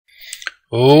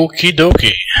Okie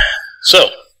dokie. So,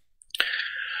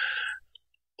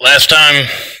 last time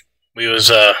we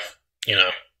was, we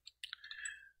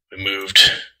moved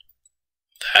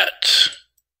that.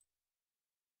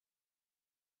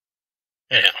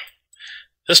 Anyhow,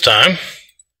 this time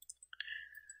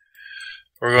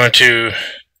we're going to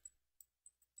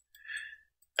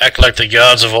act like the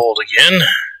gods of old again,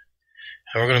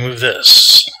 and we're going to move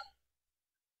this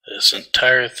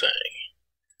entire thing.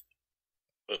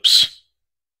 Whoops.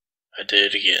 I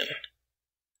did it again.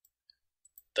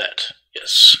 That,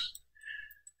 yes.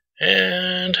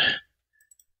 And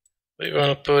we're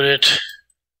going to put it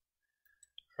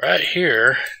right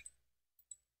here.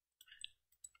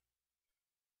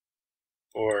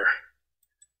 Or,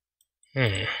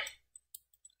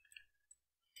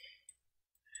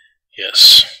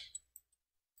 yes.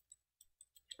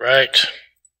 Right.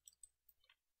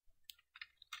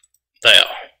 There.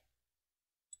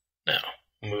 Now,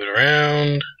 move it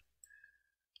around.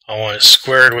 I want it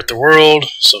squared with the world,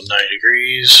 so 90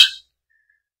 degrees.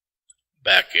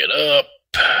 Back it up.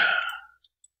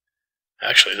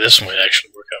 Actually, this might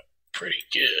actually work out pretty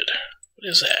good. What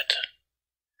is that?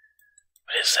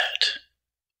 What is that?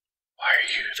 Why are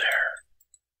you there?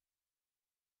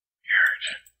 Weird.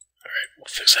 Alright, we'll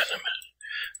fix that in a minute.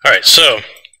 Alright, so,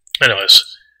 anyways.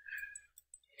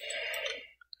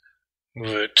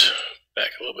 Move it back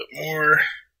a little bit more.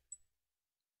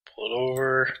 Pull it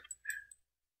over.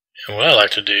 And what I like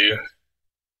to do,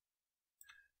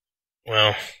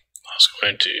 well,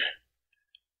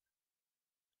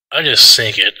 I just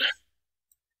sink it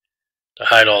to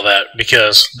hide all that,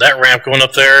 because that ramp going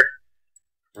up there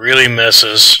really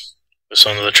messes with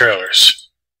some of the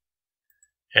trailers.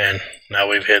 And now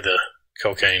we've hit the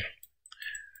cocaine,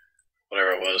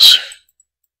 whatever it was.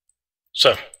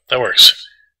 So, that works.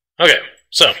 Okay,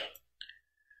 so,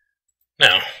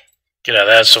 now, get out of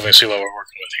that so we can see what we're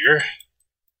working with here.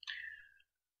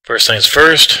 First things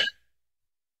first,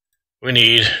 we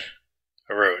need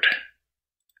a road.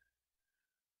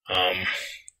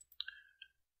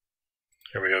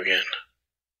 Here we go again.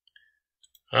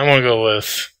 I'm going to go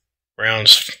with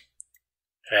rounds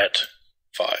at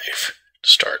 5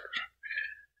 to start.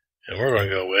 And we're going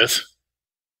to go with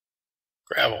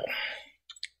gravel.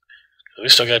 We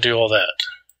still got to do all that.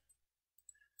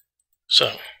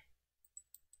 So,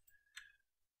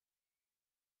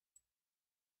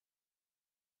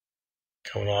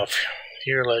 coming off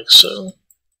here like so.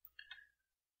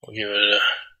 We'll give it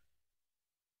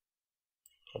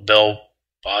a bell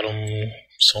bottom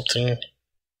something.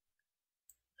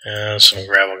 And some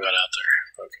gravel got out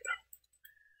there. Okay.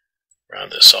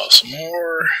 Round this off some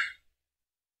more.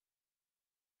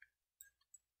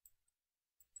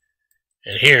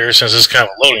 And here, since it's kind of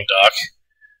a loading dock,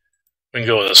 we can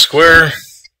go with a square.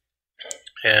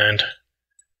 And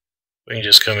we can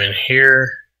just come in here.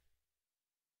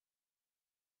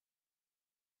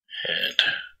 And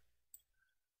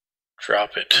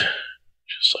drop it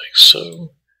just like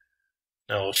so.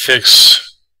 Now we'll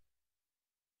fix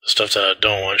the stuff that I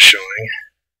don't want showing.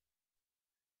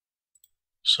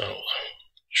 So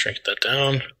shrink that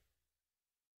down.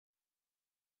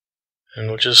 And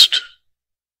we'll just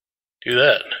do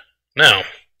that. Now, we'll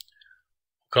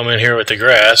come in here with the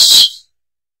grass.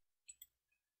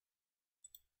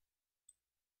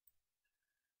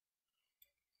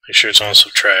 Make sure it's on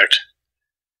subtract.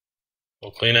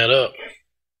 We'll clean that up.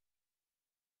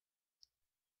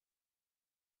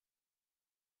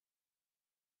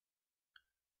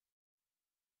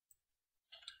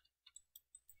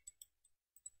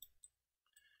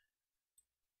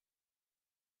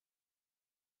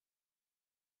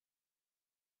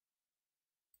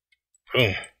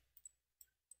 Boom.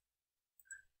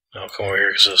 Now I'll come over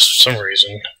here because for some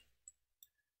reason,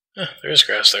 there's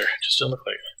grass there. Just doesn't look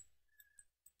like it.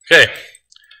 Okay,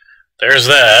 there's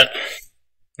that.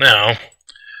 Now,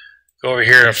 go over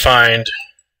here and find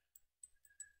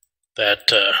that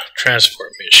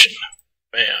transport mission.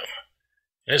 Bam.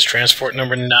 And it's transport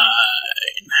number 9.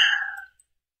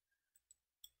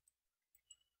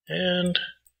 And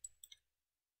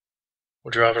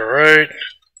we'll drop it right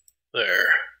there.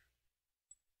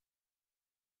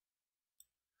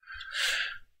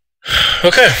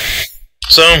 Okay,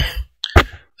 so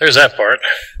there's that part.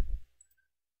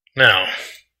 Now,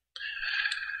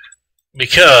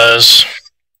 because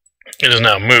it is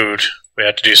now moved, we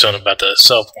have to do something about the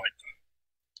cell point.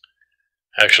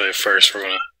 Actually, first we're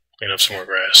going to clean up some more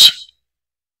grass.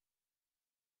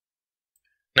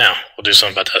 Now, we'll do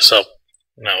something about that cell.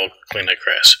 Now we'll clean that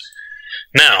grass.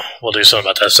 Now, we'll do something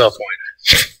about that cell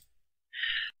point.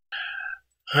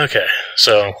 Okay,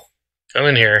 so come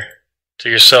in here to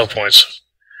your cell points,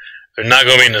 They're not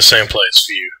going to be in the same place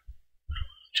for you.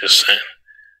 Just saying.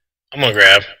 I'm going to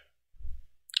grab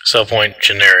sell point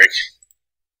generic.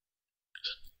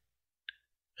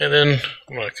 And then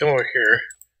I'm going to come over here,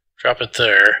 drop it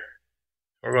there.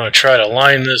 We're going to try to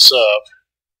line this up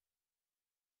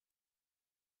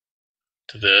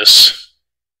to this.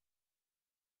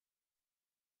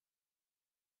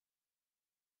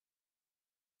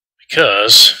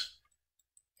 Because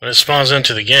when it spawns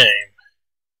into the game,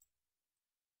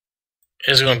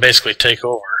 it's going to basically take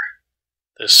over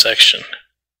this section.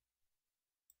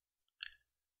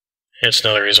 It's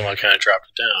another reason why I kind of dropped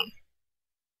it down.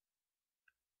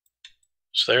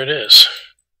 So there it is.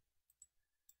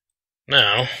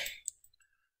 Now,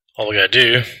 all we got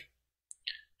to do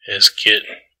is get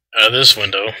out of this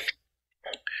window,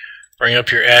 bring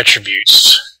up your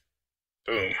attributes.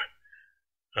 Boom.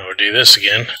 Now we'll do this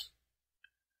again.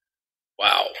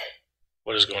 Wow.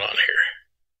 What is going on here?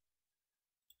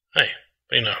 Hey,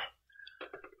 you know.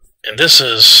 And this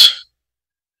is...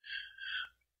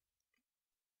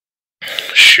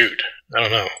 Shoot. I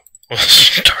don't know. Let's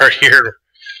start here.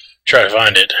 Try to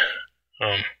find it.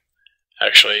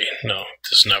 Actually, no.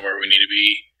 This is not where we need to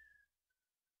be.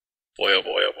 Boy, oh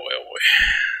boy, oh boy, oh boy.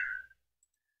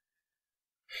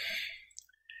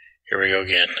 Here we go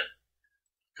again.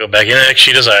 Go back into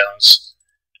Akecheta's Islands.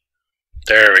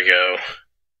 There we go.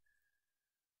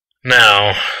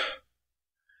 Now,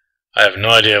 I have no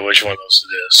idea which one of those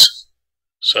it is.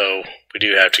 So, we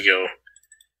do have to go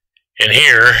in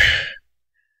here.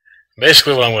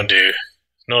 Basically what I'm going to do,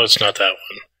 no, it's not that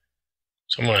one.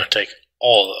 So I'm going to take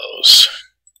all of those.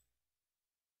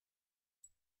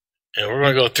 And we're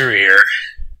going to go through here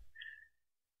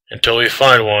until we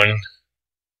find one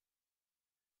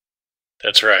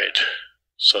that's right.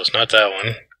 So it's not that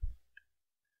one.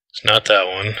 It's not that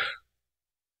one.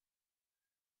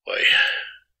 Boy.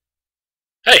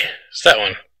 Hey, it's that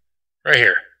one. Right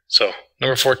here. So,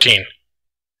 number 14.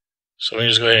 So we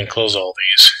just go ahead and close all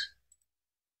these.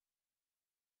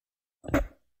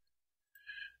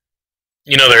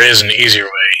 You know, there is an easier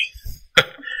way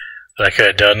that I could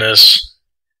have done this.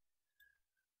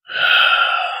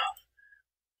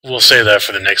 We'll save that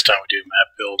for the next time we do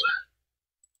map build.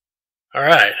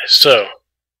 Alright, so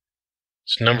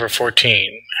it's number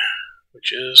 14,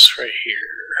 which is right here.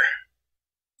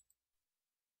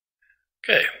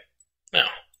 Okay, now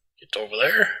get over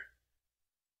there.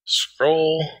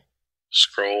 Scroll,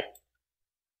 scroll.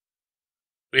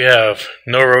 We have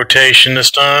no rotation this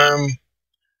time.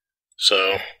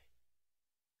 So,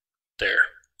 there.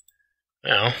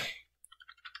 Now,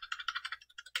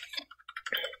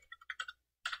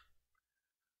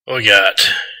 we got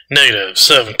negative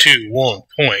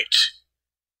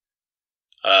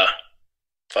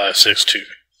 721.562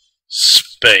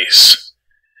 space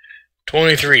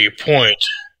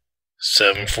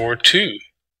 23.742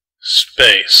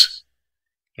 space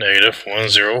negative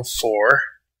 104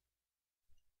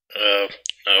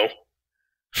 no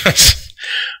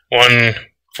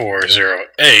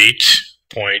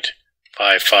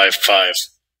 1408.555.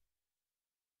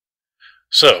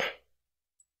 So,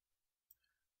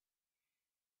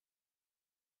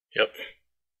 yep.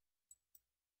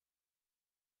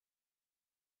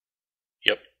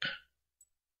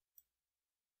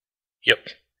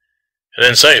 And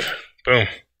then save. Boom.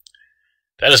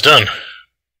 That is done.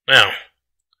 Now,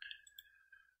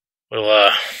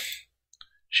 we'll,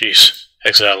 jeez,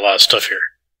 exit out a lot of stuff here.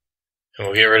 And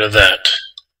we'll get rid of that.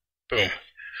 Boom.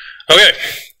 Okay.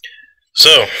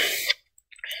 So,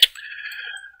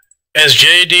 as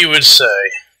JD would say,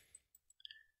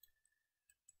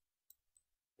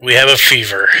 we have a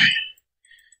fever,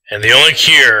 and the only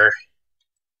cure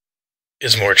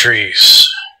is more trees.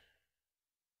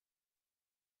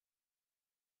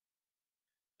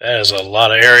 That is a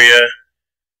lot of area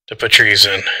to put trees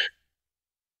in.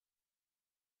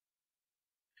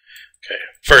 Okay,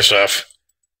 first off,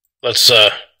 let's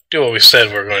do what we said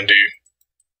we were going to do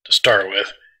to start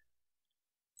with.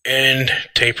 And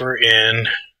taper in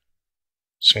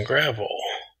some gravel.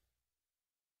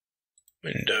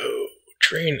 Window,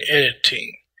 train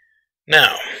editing.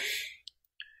 Now,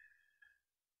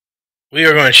 we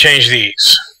are going to change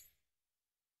these.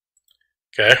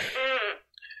 Okay.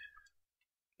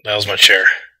 That was my chair.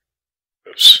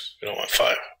 Oops, we don't want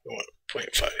 5, we want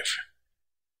 0.5.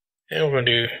 And we're going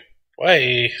to do, why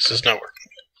is this not working?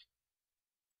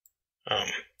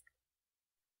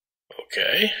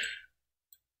 Okay.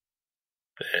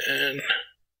 Then,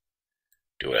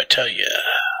 do what I tell ya.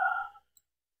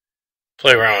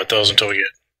 Play around with those until we get,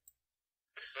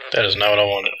 that is not what I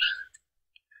wanted.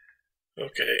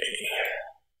 Okay.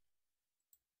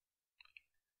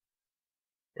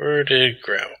 Where did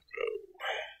gravel go?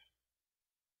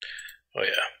 Oh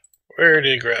yeah. Where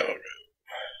did gravel go?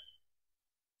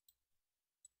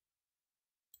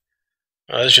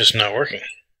 Oh, it's just not working.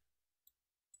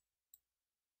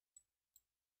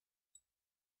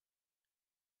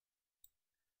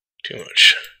 Too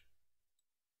much.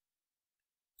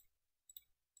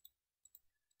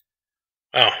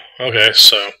 Oh, okay,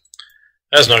 so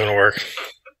that's not going to work.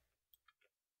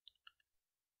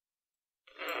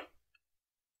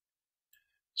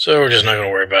 So we're just not going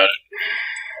to worry about it.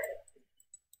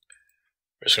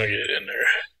 We're just going to get it in there.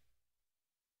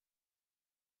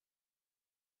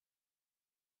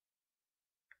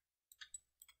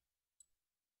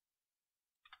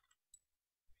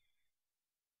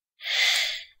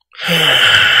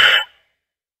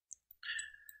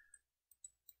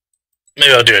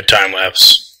 Maybe I'll do a time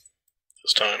lapse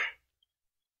this time.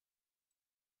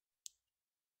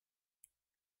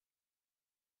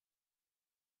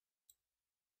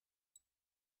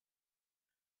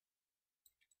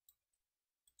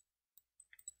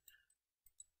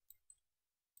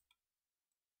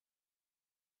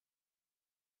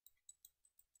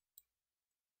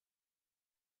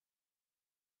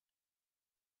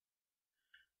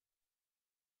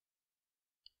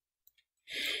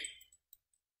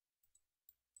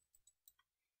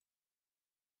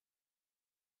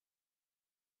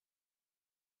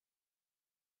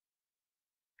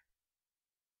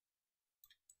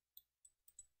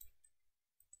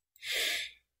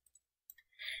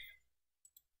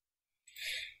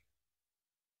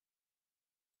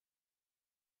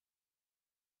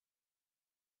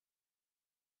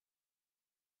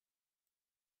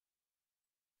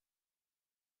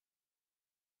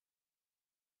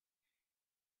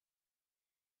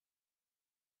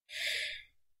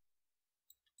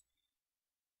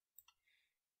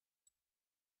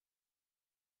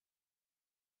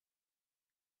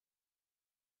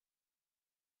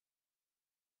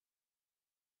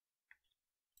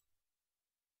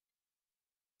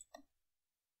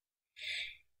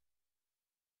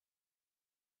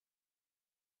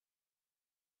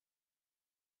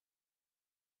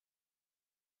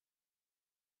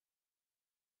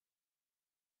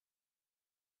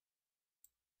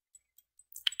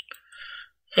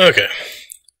 Okay.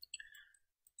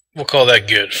 We'll call that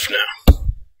good for now.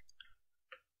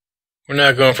 We're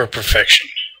not going for perfection.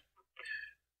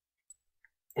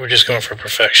 We're just going for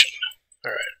perfection.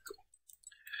 Alright, cool.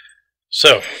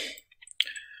 So,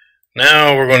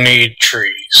 now we're going to need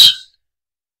trees.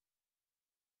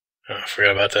 Oh, I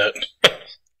forgot about that.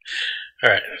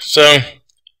 Alright, so,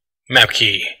 map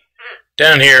key.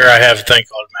 Down here I have a thing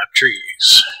called map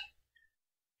trees.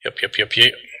 Yep.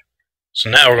 So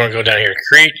now we're going to go down here to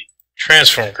create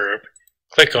transform group.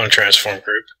 Click on transform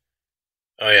group.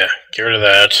 Oh yeah, get rid of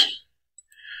that.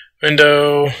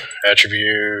 Window,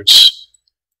 attributes,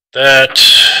 that,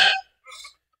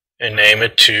 and name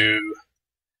it to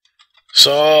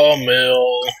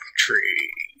sawmill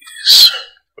trees.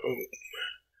 Boom.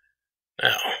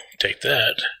 Now, take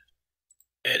that,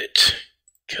 edit,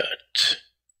 cut,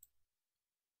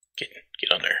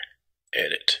 get on there,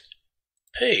 edit,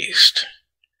 paste.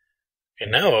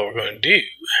 And now what we're going to do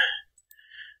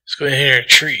is go in here to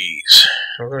trees.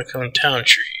 We're going to come in town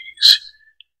trees.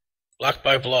 Block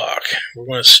by block. We're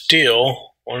going to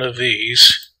steal one of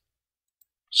these.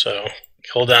 So,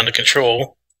 hold down the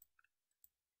control.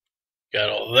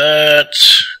 Got all that.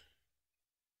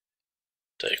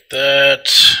 Take that.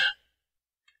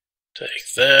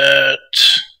 Take that.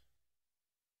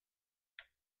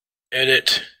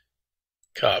 Edit.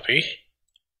 Copy.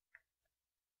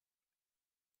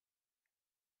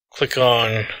 Click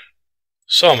on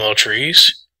sawmill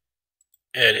trees.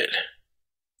 Edit.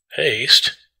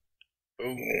 Paste.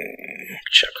 Boom.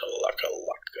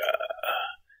 Chakalaka-laka.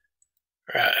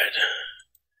 Right.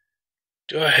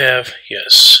 Do I have?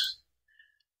 Yes.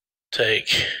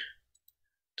 Take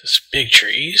this big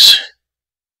trees.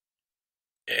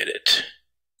 Edit.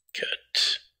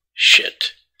 Cut.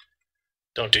 Shit.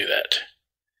 Don't do that.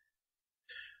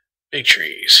 Big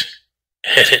trees.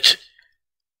 Edit.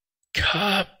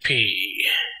 Copy.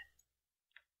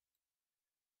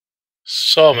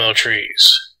 Sawmill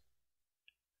trees.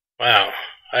 Wow,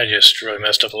 I just really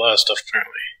messed up a lot of stuff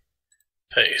apparently.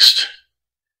 Paste.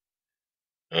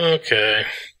 Okay.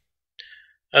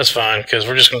 That's fine, because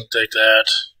we're just going to take that.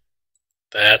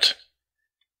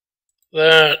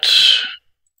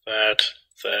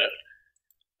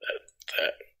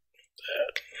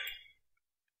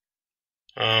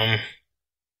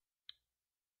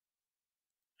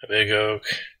 A big oak.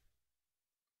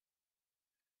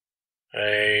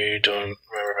 I don't remember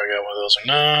if I got one of those or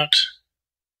not.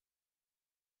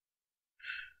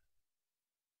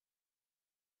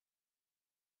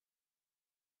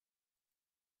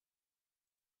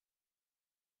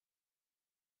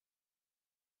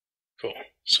 Cool.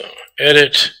 So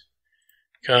edit,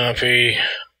 copy.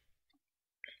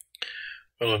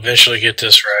 We'll eventually get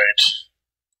this right.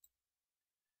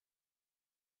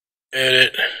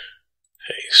 Edit,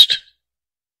 paste.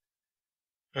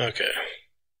 Okay.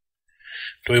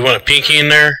 Do we want a pinky in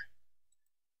there?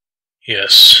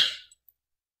 Yes.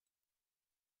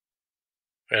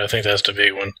 I think that's the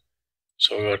big one.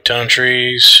 So we'll go town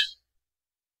trees.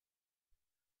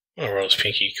 I don't know what was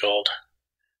pinky called.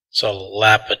 It's a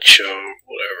Lapacho,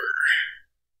 whatever.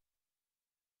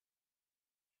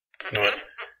 You know what?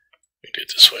 We do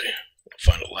it this way. We'll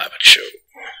find a Lapacho.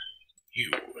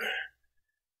 U.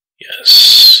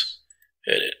 Yes.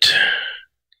 Edit.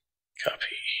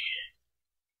 Copy.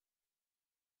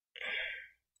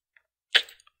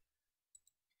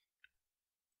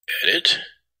 Edit.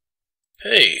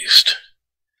 Paste.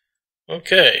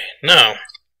 Okay, now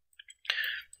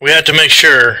we have to make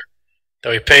sure that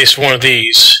we paste one of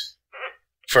these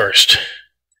first.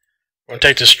 We're going to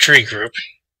take this tree group,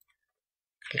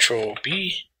 Control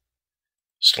B,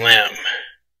 slam.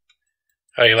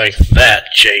 How do you like that,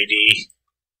 JD?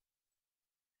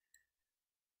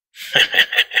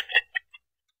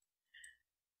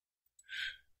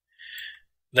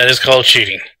 That is called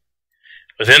cheating.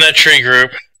 Within that tree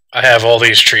group, I have all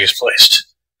these trees placed.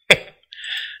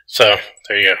 So,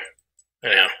 there you go.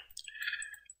 Anyhow,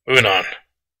 moving on.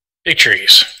 Big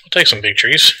trees. We'll take some big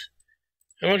trees.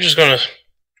 And we're just going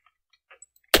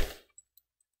to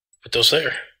put those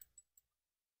there.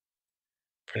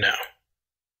 For now.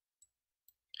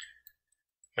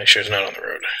 Make sure it's not on the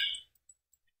road.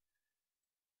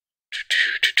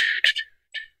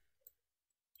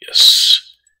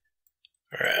 Yes.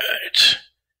 Alright.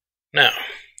 Now,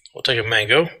 we'll take a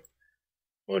mango.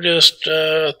 We'll just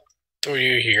throw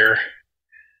you here.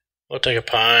 We'll take a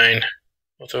pine.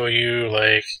 We'll throw you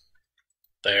like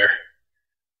there.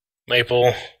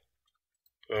 Maple.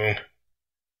 Boom.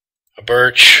 A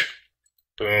birch.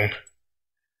 Boom.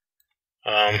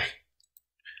 An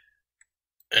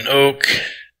oak.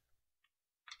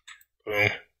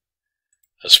 Boom.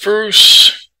 A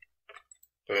spruce.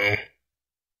 Boom.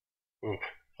 Ooh,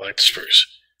 I like the spruce.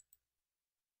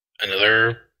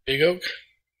 Another big oak.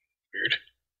 Weird.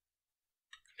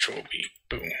 Control B.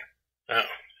 Boom. Oh,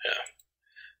 yeah.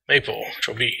 Maple.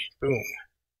 Control B. Boom.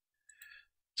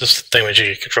 This thing with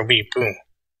G. Control B. Boom.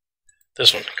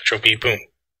 This one. Control B. Boom.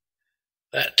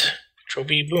 That. Control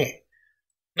B. Boom.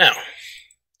 Now,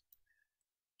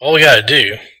 all we gotta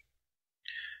do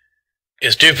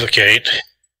is duplicate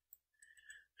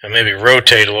and maybe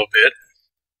rotate a little bit,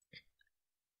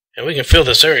 and we can fill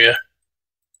this area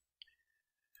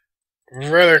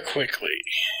rather quickly-ish,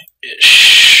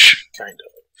 kind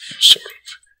of, sort of.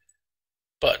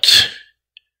 But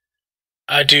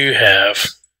I do have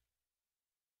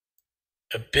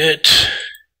a bit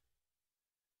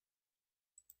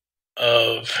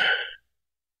of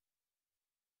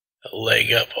a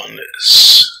leg up on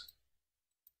this.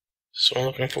 So I'm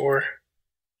looking for,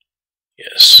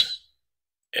 yes,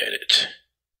 edit,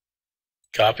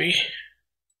 copy,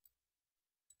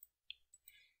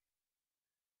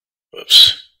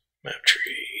 whoops, map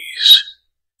trees,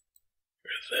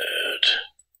 rid of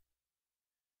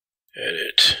that,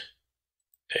 edit,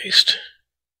 paste,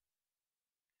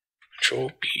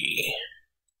 Control B,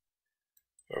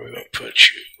 where are we going to put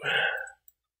you?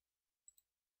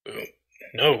 Boom,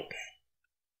 no,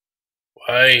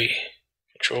 Y,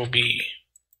 Control B,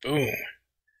 boom,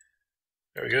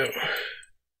 there we go.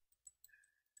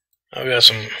 I've got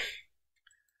some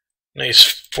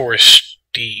nice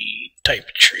foresty type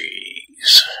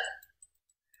trees.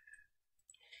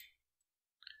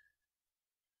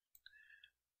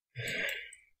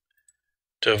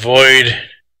 To avoid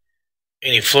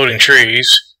any floating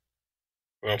trees,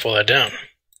 we're going to pull that down.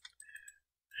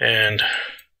 And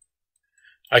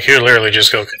I could literally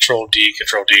just go Control D,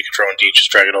 Control D, Control D, just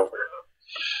drag it over.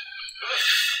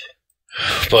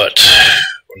 But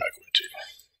we're not going to.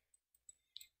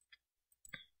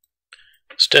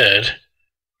 Instead,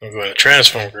 we're going to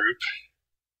transform group.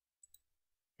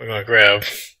 We're going to grab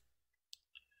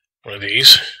one of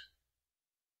these.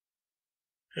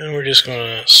 And we're just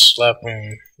going to slap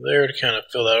them there to kind of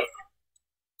fill that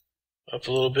up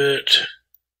a little bit.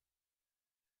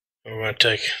 And we're going to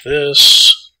take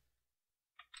this.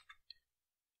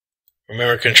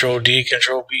 Remember Control D,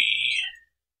 Control B.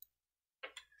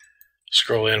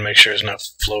 Scroll in, make sure it's not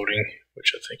floating,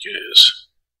 which I think it is.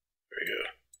 There we go.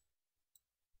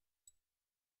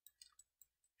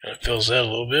 Kind of fills that a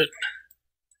little bit.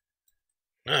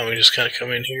 Now we just kind of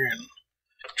come in here and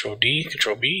Control D,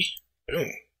 Control B,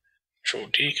 boom. Control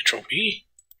D, Control B,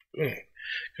 boom.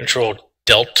 Control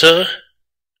Delta.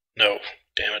 No,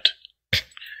 damn it.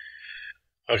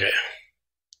 Okay.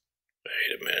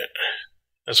 Wait a minute.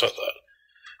 That's what I thought.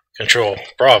 Control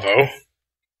Bravo.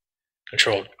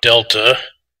 Control Delta.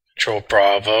 Control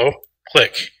Bravo.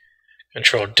 Click.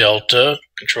 Control Delta.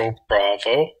 Control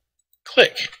Bravo.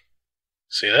 Click.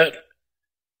 See that?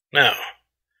 Now,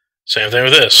 same thing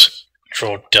with this.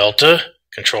 Control Delta.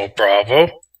 Control Bravo.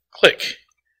 Click.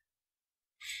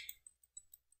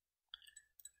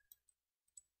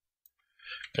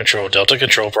 Control Delta.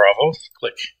 Control Bravo.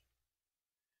 Click.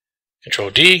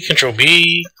 Control D, Control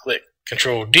B, click.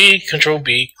 Control D, Control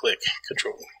B, click.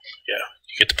 Control. Yeah,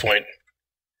 you get the point.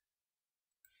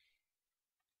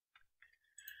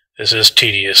 This is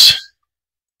tedious.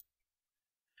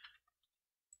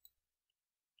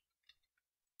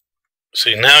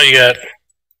 See, now you got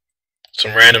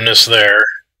some randomness there.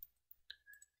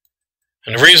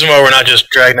 And the reason why we're not just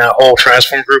dragging that whole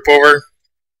transform group over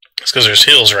is because there's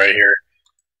hills right here.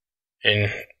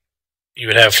 And you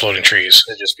would have floating trees.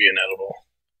 It'd just be inedible.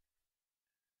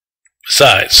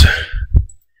 Besides,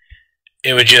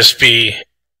 it would just be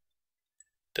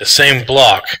the same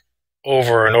block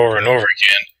over and over and over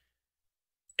again,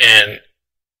 and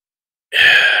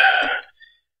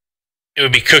it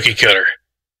would be cookie cutter.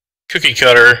 Cookie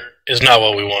cutter is not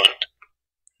what we want.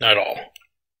 Not at all.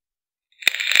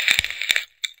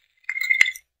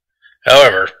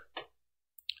 However,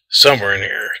 somewhere in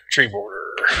here, tree border,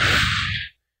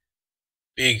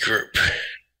 big group.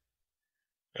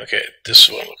 Okay, this is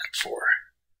what I'm looking for.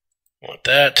 I want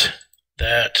that,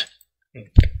 that, and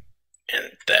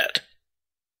that.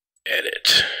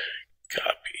 Edit.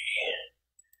 Copy.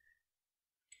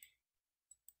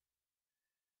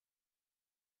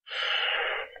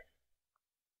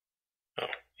 Oh,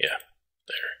 yeah,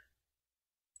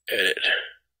 there. Edit.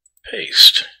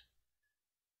 Paste.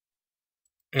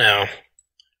 Now,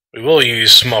 we will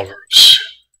use small groups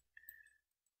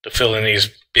to fill in these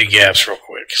big gaps real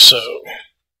quick. So,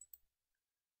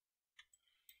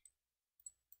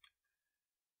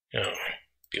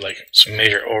 be like some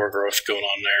major overgrowth going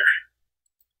on there.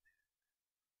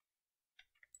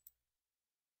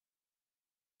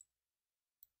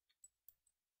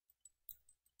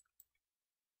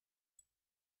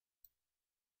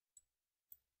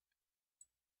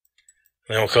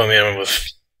 And then we'll come in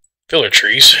with filler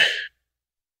trees.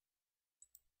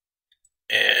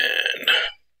 And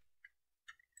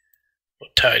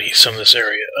we'll tidy some of this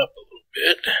area up a little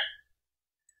bit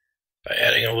by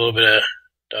adding a little bit of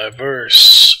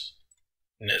diverseness.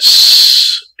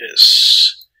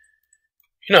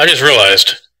 I just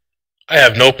realized I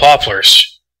have no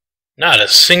poplars. Not a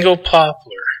single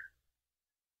poplar.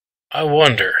 I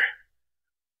wonder.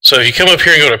 So if you come up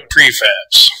here and go to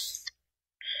prefabs.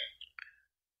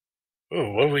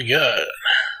 Ooh, what do we got?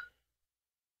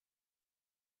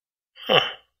 Huh.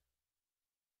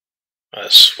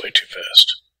 That's way too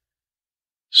fast.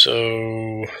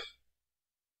 So,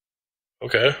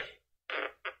 okay.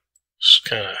 Just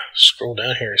kind of scroll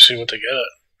down here and see what they got.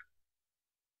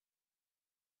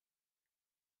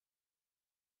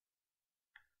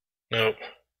 Nope.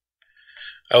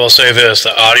 I will say this,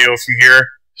 the audio from here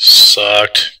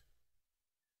sucked.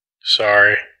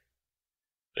 Sorry.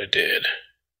 But it did.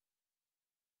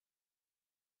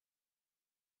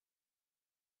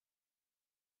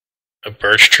 A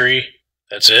birch tree?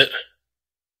 That's it?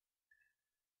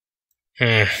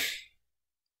 Okay.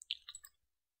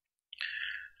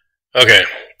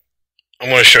 I'm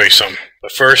going to show you something.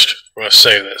 But first, we're going to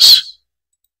save this.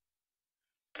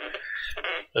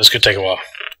 This could take a while.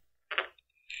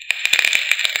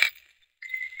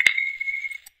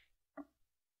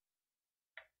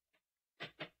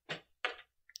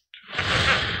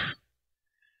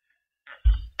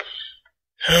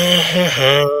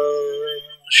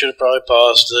 Should have probably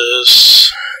paused this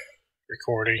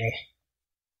recording.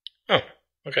 Oh,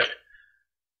 okay.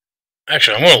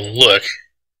 Actually, I'm going to look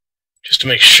just to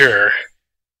make sure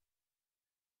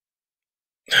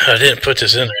I didn't put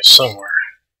this in there somewhere.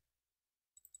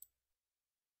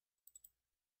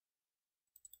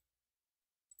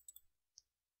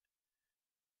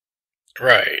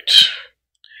 Right.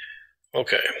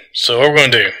 Okay, so what we're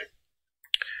going to do,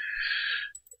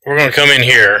 we're going to come in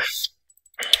here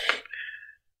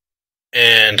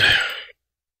and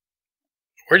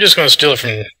we're just going to steal it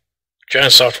from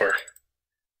Giant Software.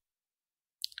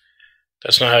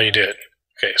 That's not how you do it.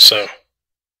 Okay, so,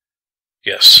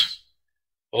 yes.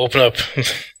 We'll open up.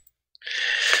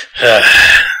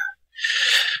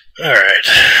 Alright.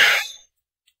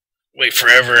 Wait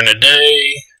forever and a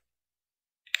day.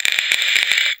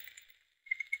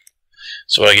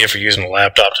 That's what I get for using a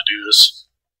laptop to do this.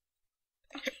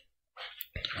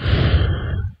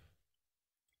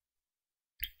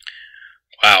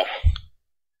 Wow.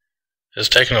 It's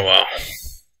taking a while.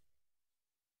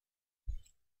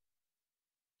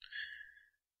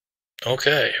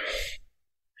 Okay.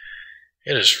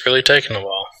 It is really taking a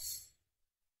while.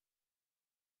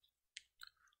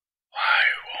 Why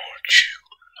won't you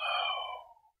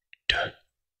load?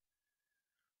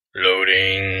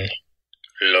 Loading.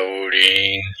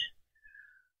 Loading.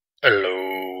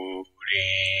 Loading.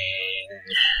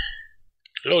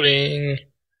 Loading.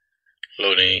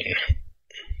 Loading.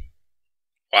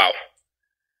 Wow.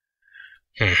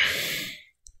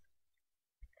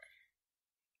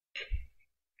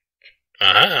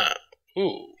 Aha.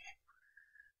 Ooh.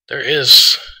 There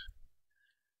is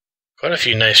quite a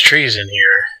few nice trees in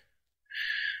here.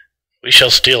 We shall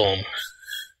steal them.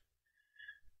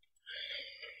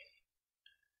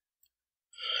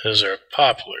 Those are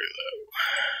poplar,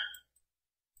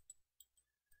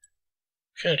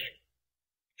 though. Okay.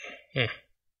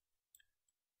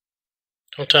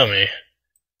 Don't tell me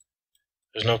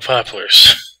there's no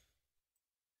poplars.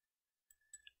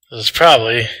 This is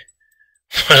probably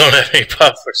I don't have any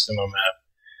poplars in my map.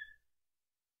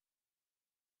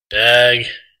 Dag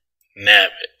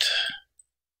nabbit.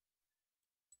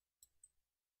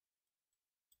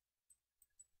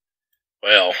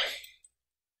 Well,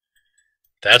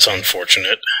 that's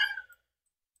unfortunate.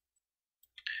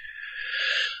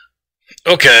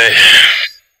 Okay.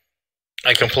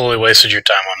 I completely wasted your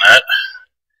time on that.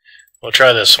 We'll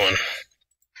try this one.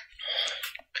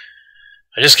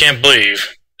 I just can't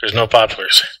believe there's no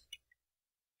poplars.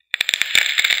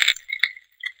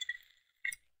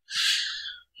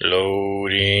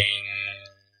 Loading.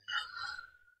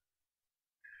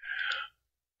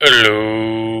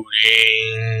 Loading.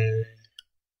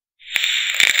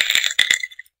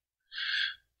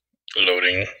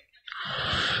 Loading.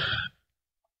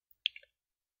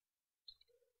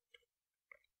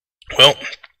 Well,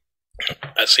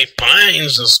 I see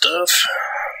pines and stuff.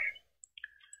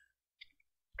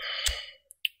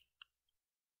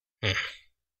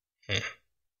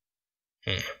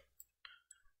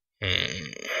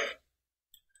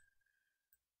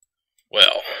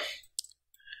 Well,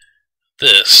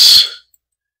 this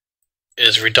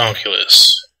is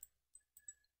redonkulous.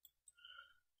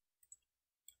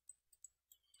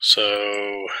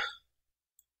 So,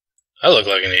 I look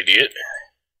like an idiot.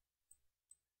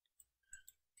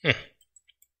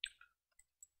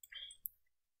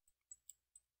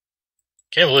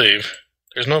 Can't believe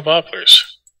there's no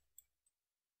poplars.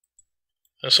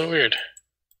 That's so weird.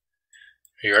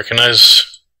 You recognize...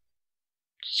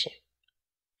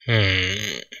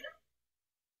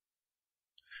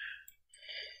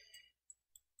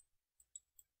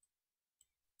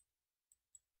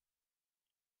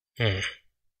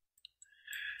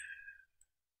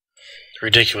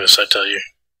 Ridiculous, I tell you.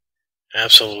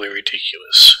 Absolutely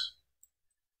ridiculous.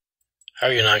 How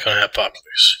are you not going to have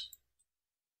poplars?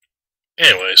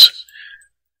 Anyways,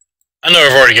 I know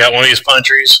I've already got one of these pine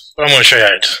trees, but I'm going to show you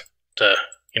how to,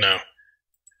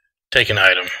 take an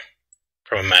item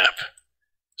from a map.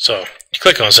 So, you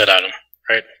click on said item,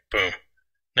 right? Boom.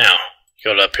 Now,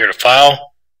 you go up here to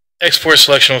File, Export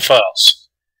Selection of Files.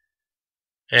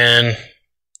 And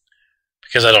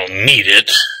because I don't need it,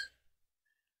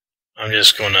 I'm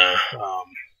just going to,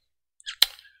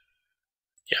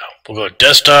 we'll go to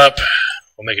Desktop,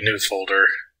 we'll make a new folder,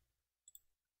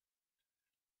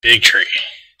 Big Tree.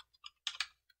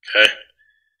 Okay,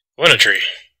 what a tree.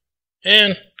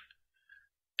 And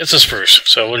it's a spruce,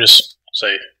 so we'll just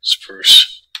say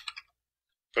spruce.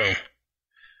 Boom.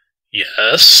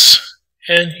 Yes,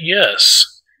 and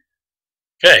yes.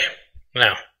 Okay,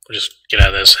 now we'll just get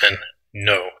out of this and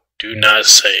no, do not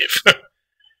save.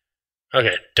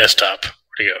 Okay, desktop,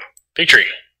 where'd it go? Big tree.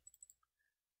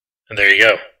 And there you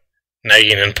go. Now you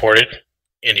can import it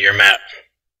into your map.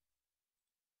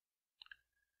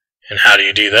 And how do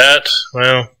you do that?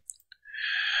 Well,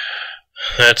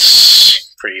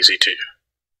 that's pretty easy too.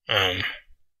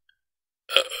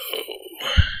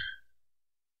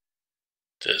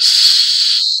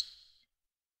 This.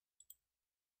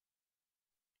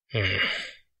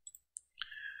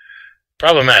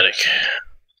 Problematic.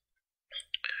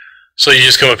 So you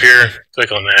just come up here,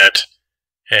 click on that,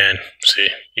 and see,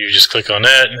 you just click on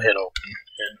that and hit open,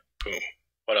 and boom,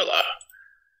 voila.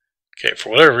 Okay, for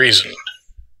whatever reason,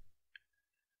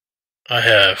 I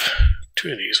have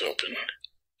two of these open.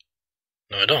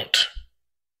 No, I don't.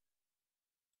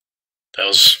 That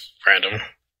was random,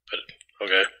 but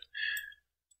okay.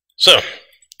 So,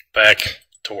 back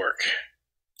to work.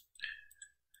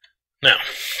 Now,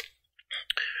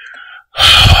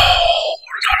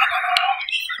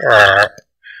 alright.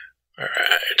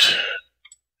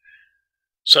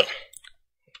 So,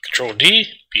 Control D,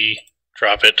 B,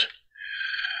 drop it.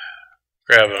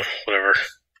 grab a whatever.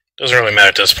 Doesn't really matter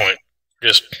at this point.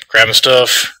 Just grabbing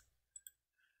stuff,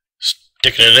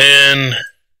 sticking it in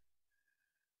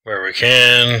where we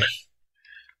can,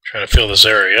 trying to fill this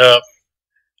area up,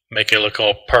 make it look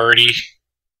all party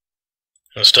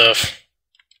and stuff.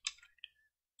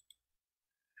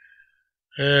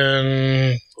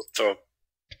 And we'll throw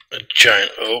a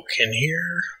giant oak in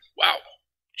here. Wow.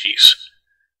 Jeez.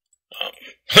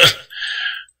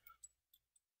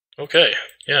 Okay.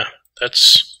 Yeah,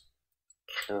 that's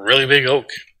a really big oak.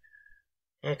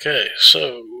 Okay,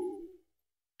 so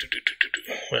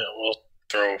well, we'll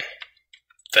throw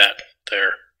that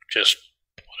there. Just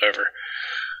whatever.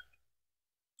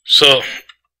 So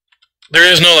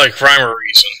there is no like rhyme or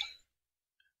reason.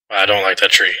 I don't like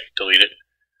that tree. Delete it.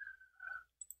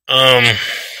 Now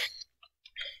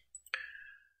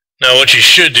what you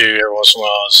should do every once in a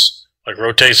while is like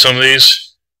rotate some of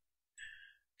these,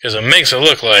 because it makes it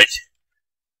look like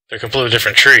they're completely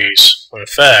different trees, when in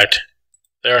fact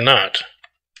they are not.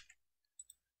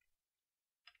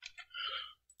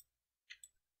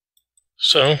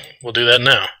 So we'll do that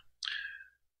now.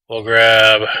 We'll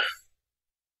grab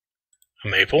a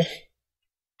maple,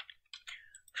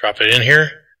 drop it in here.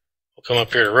 We'll come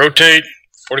up here to rotate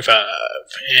 45,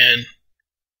 and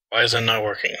why is that not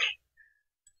working?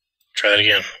 Try that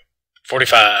again.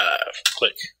 45.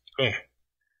 Click. Boom.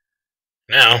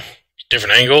 Now,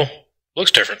 different angle.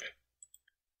 Looks different.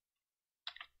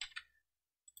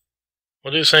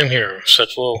 We'll do the same here. So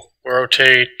we'll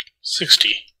rotate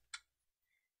 60.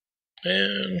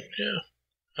 And yeah,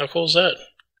 how cool is that?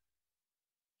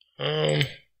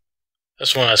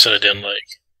 That's the one I said I didn't like.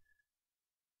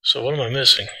 So what am I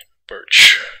missing?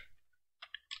 Birch.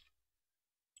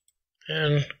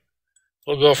 And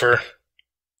we'll go for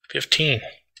 15.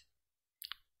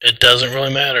 It doesn't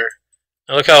really matter.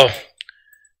 Now look how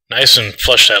nice and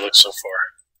flush that looks so far.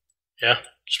 Yeah,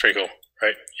 it's pretty cool,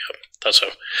 right? Yep, thought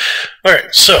so.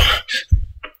 Alright, so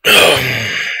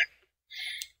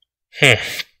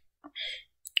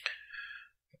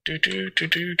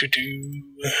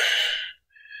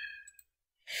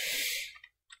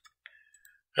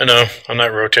I know, I'm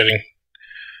not rotating.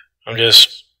 I'm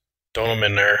just throwing them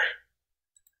in there.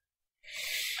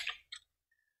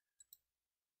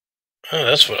 Oh,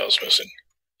 that's what I was missing.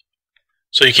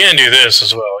 So you can do this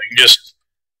as well. You can just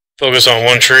focus on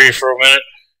one tree for a minute.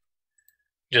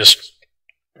 Just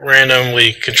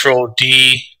randomly Control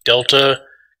D Delta,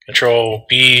 Control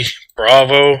B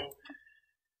Bravo,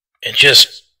 and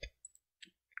just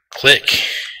click.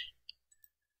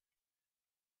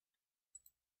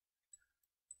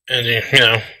 And you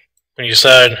know, when you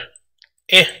decide,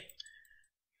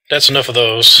 that's enough of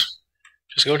those,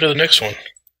 just go to the next one.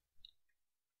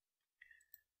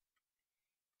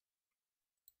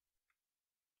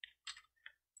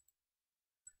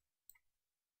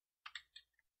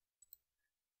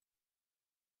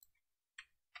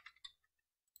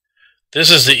 This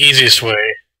is the easiest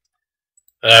way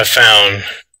that I've found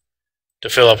to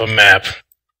fill up a map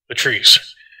with trees.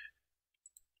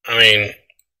 I mean,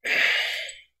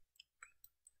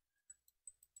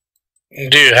 you can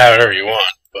do it however you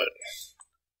want, but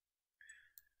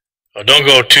don't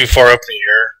go too far up in the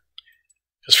air,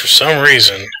 because for some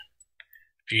reason,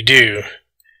 if you do,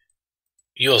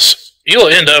 you'll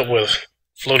end up with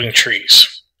floating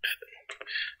trees.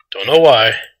 Don't know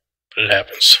why, but it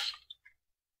happens.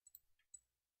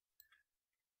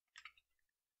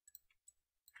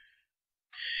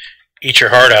 Eat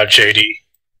your heart out, JD.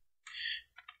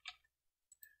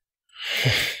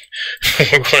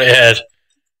 We're going to add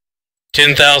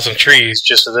 10,000 trees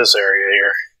just to this area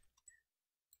here.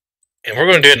 And we're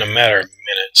going to do it in a matter of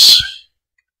minutes.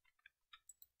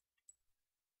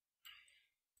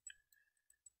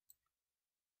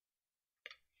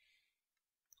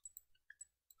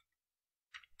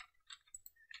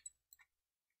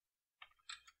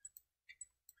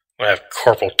 I have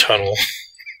carpal tunnel.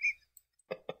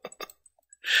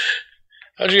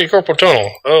 How'd you get carpal tunnel?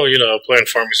 Oh, you know, playing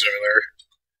Farming Simulator.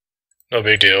 No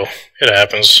big deal. It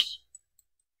happens.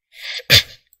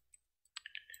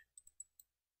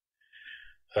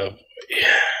 Oh boy.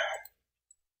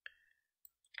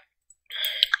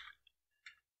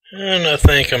 And I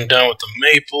think I'm done with the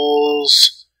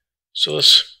maples. So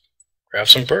let's grab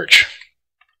some birch.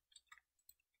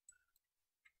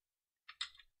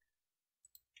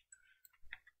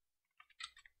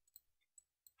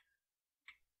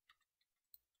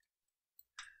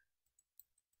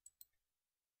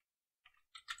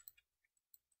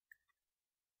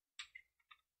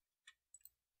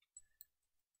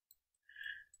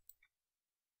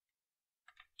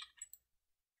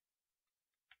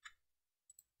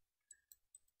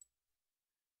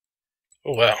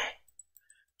 Oh wow.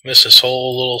 Missed this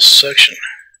whole little section.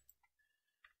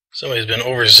 Somebody's been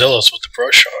overzealous with the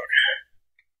brush hog.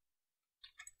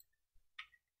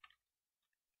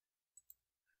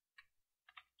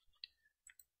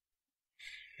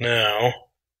 Now,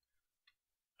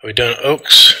 have we done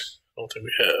oaks? I don't think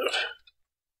we have.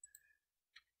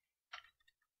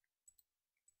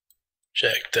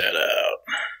 Check that out.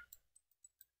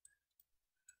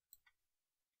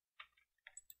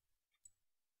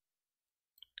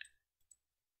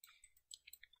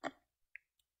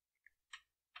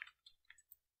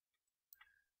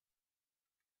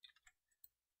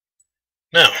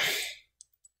 Now, I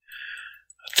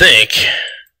think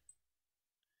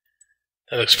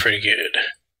that looks pretty good.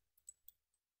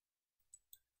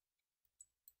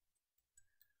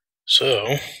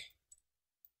 So,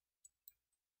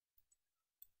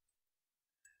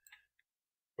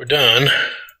 we're done.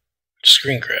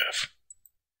 Screen graph.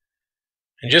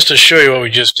 And just to show you what we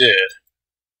just did,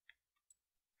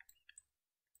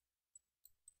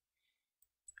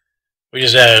 we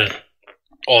just added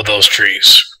all those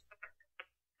trees.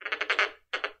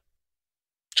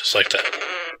 Just like that.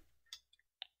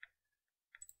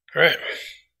 Alright.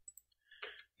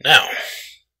 Now,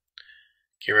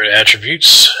 get rid of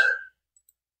attributes.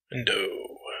 Window.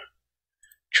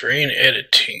 Terrain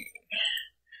editing.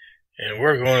 And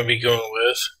we're going to be going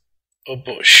with a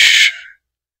bush.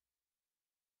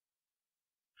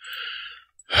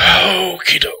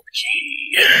 Okie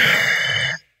dokie.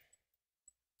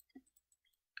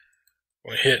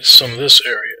 We'll hit some of this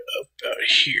area up out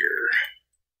here.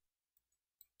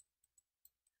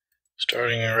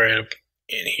 Starting right up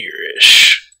in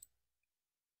here-ish.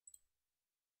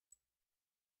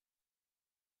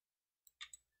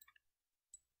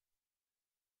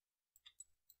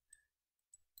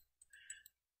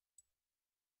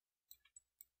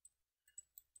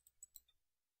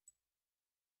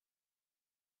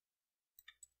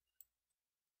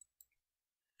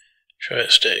 Try to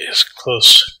stay as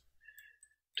close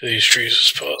to these trees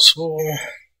as possible.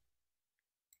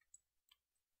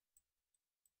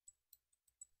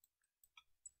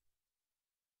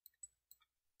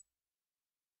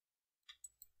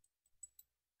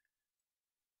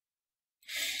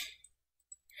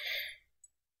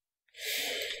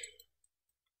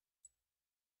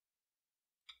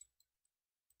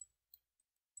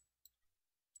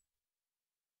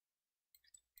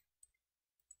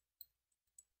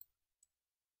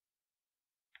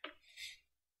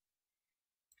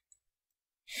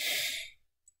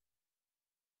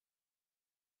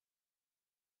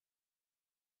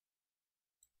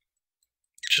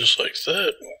 Just like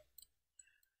that.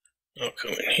 I'll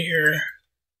come in here,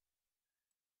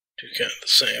 do kind of the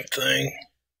same thing.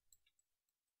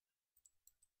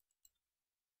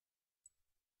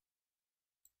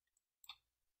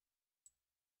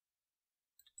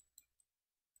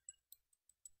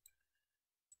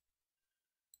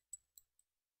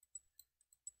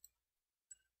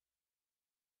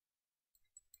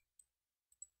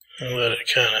 And let it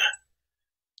kind of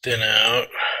thin out.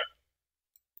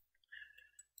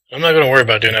 I'm not going to worry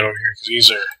about doing that over here because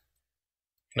these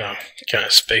are, kind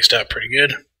of spaced out pretty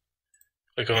good.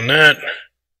 Click on that.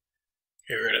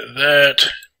 Get rid of that.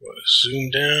 We'll zoom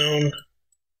down.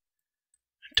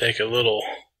 Take a little.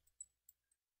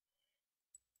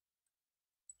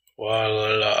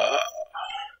 Voila.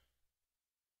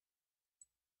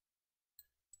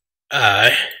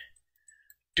 I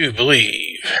do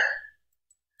believe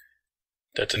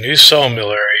that the new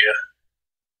sawmill area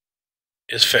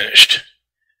is finished.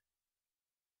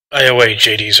 I await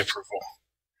JD's approval.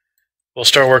 We'll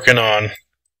start working on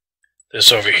this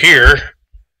over here.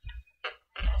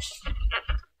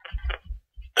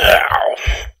 Ow,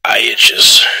 eye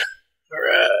itches.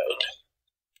 Alright.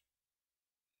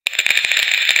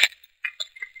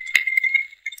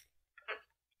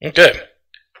 Okay,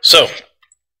 so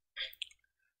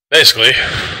basically,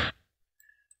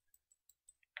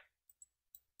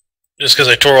 just because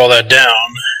I tore all that down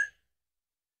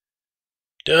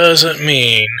doesn't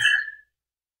mean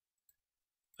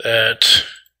that,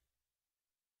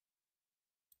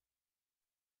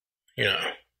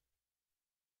 I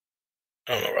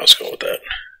don't know where I was going with that.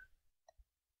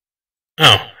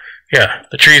 Oh, yeah,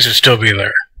 the trees would still be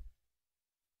there.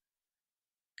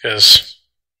 Because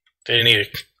they didn't need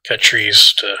to cut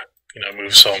trees to,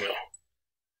 move sawmill.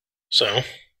 So,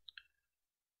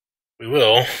 we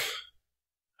will,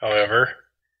 however,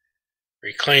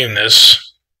 reclaim this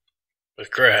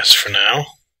with grass for now.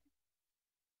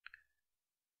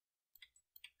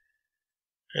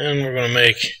 And we're going to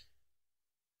make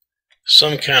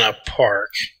some kind of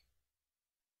park.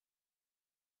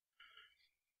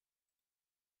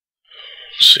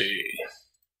 Let's see.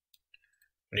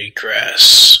 Need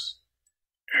grass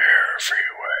everywhere.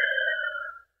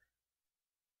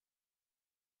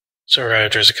 It's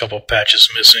alright, there's a couple patches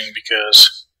missing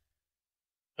because,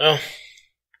 well,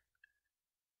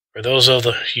 for those of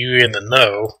you in the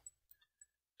know,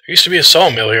 there used to be a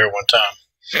sawmill here at one time.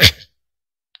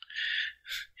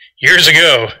 Years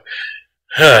ago.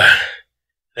 Then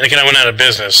it kind of went out of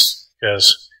business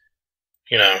because,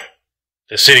 you know,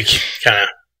 the city kind of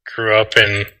grew up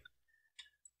and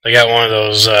they got one of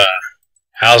those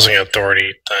housing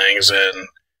authority things, and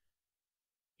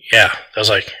yeah, I was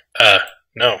like,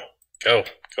 no, go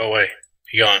away,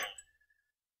 be gone.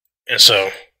 And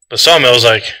so the sawmill was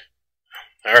like,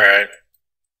 alright.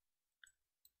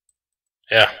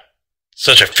 Yeah,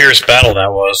 such a fierce battle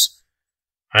that was.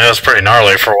 I mean, it was pretty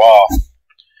gnarly for a while.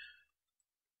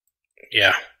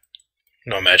 Yeah,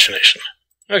 no imagination.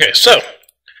 Okay, so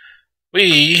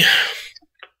we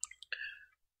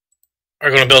are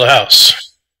going to build a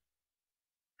house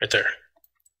right there.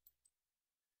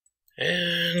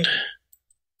 And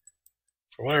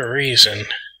for whatever reason,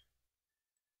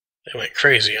 they went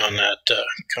crazy on that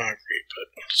concrete, but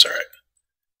it's alright.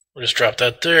 We'll just drop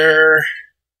that there.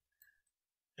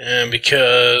 And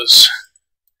because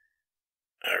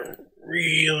I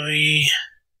really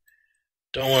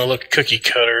don't want to look cookie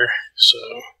cutter, so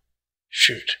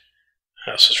shoot,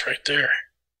 house is right there.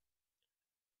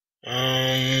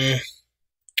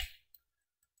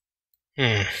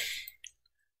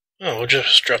 Oh, we'll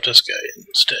just drop this guy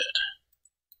instead.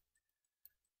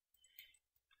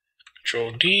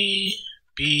 Control D,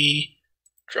 B,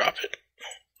 drop it.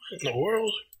 What in the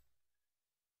world?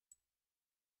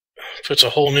 Puts a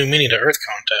whole new meaning to Earth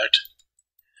contact.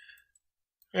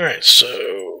 Alright,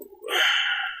 so...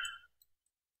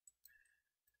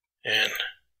 And...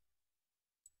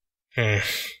 I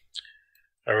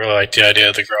really like the idea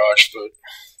of the garage, but...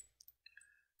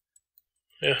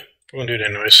 yeah, we're gonna do it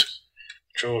anyways.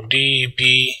 Control D,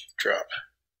 B, drop.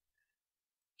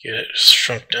 Get it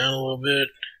shrunk down a little bit.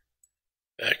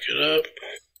 Back it up.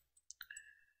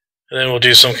 And then we'll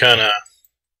do some kind of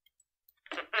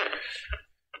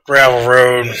gravel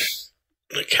road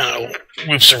that kind of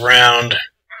loops around.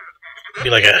 Be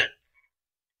like a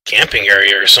camping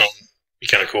area or something. Be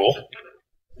kind of cool.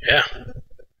 Yeah.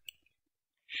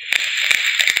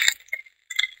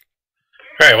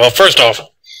 Alright, well, first off,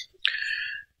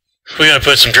 we gotta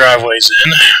put some driveways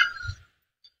in.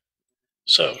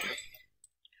 So.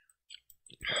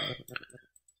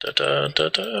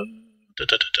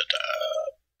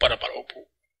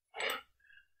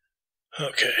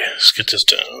 Okay, let's get this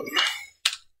down.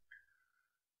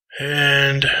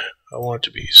 And I want it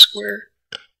to be square.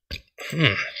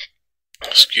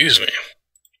 Excuse me.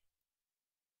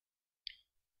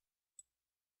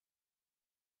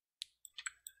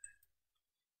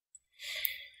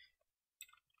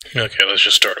 Okay, let's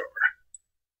just start over.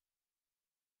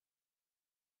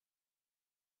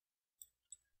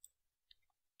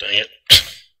 Dang it.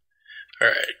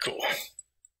 Alright, cool.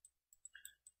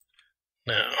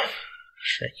 Now,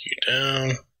 shrink you down.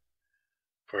 Of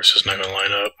course, it's not going to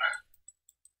line up.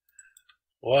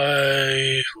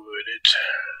 Why would it?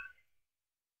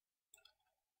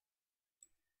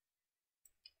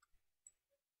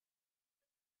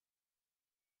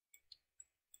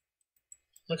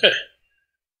 Okay.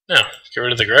 Now, get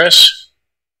rid of the grass.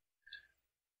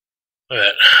 Look at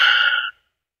that.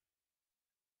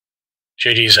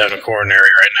 JD's having a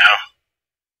coronary right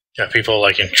now. Got people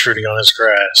like intruding on his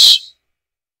grass.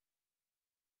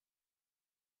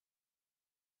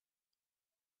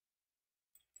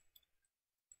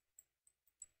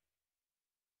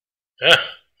 Yeah,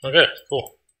 okay,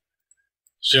 cool.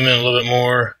 Zoom in a little bit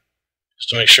more just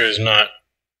to make sure there's not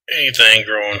anything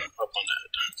growing up on that.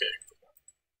 Okay, cool.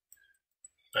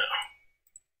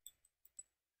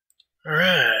 Now.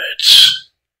 Alright.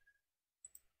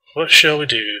 What shall we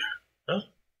do? Well,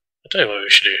 I'll tell you what we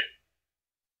should do.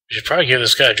 We should probably give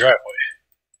this guy a driveway.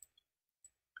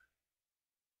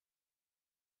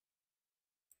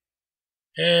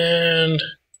 And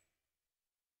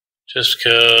just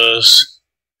because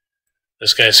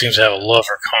this guy seems to have a love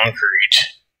for concrete.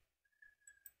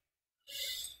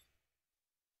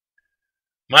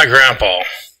 My grandpa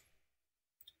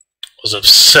was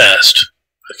obsessed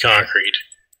with concrete.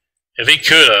 If he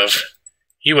could have,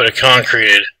 he would have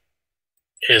concreted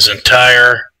his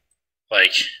entire,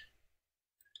 like,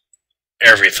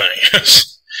 everything. I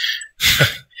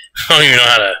don't even know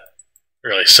how to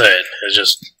really say it. It's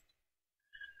just,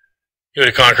 he would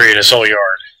have concreted his whole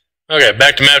yard. Okay,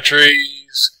 back to map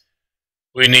trees.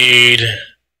 We need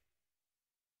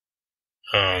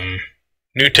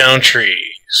Newtown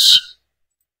trees.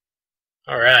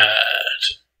 Alright.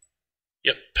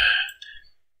 Yep.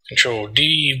 Control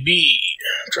D, B,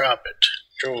 drop it.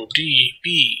 Control D,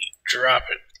 B, drop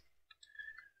it.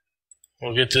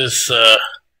 We'll get this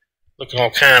looking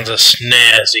all kinds of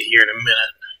snazzy here in a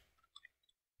minute.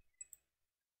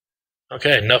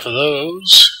 Okay, enough of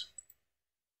those.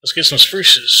 Let's get some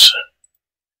spruces.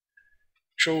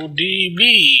 Control D,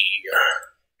 B,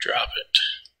 drop it.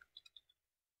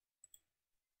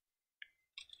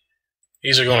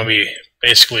 These are going to be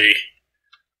basically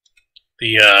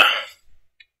the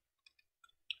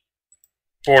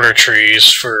border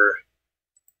trees for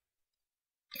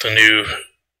the new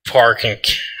park and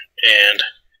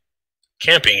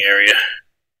camping area.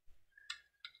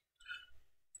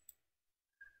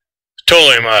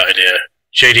 Totally my idea.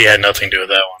 JD had nothing to do with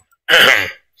that one.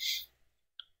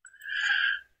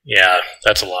 Yeah,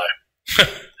 that's a lie.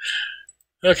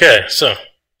 Okay, so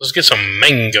let's get some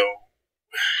mango.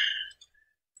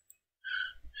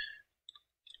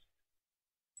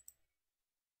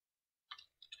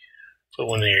 Put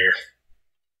one here.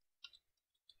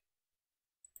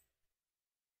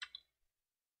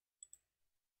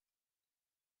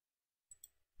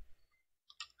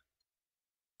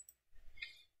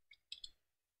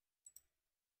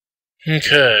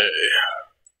 Okay.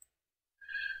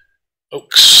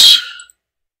 Oaks.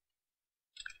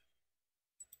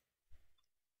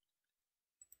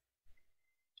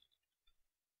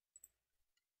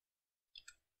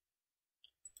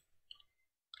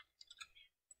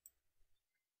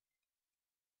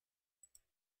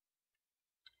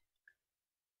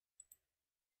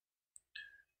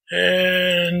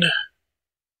 And of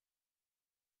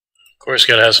course,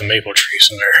 gotta have some maple trees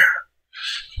in there.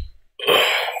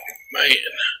 Oh man,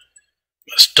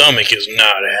 my stomach is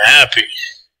not happy.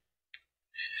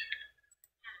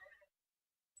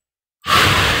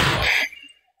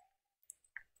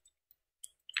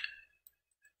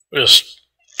 We'll just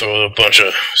throw a bunch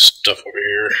of stuff over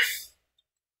here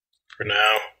for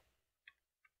now.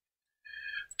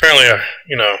 Apparently,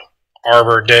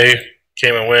 Arbor Day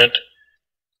came and went.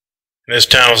 And this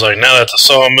town was like, now that the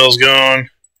sawmill's gone,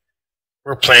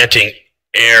 we're planting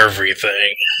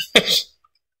everything.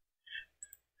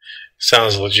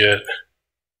 Sounds legit.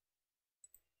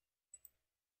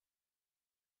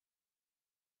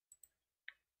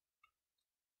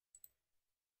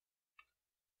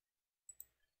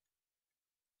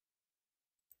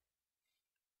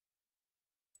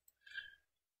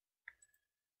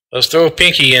 Let's throw a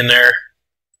pinky in there.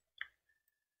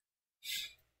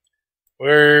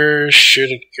 Where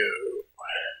should it go?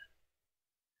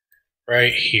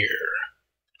 Right here.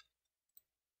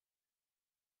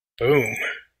 Boom.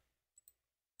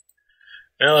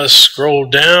 Now let's scroll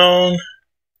down and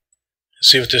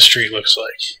see what this street looks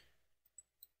like.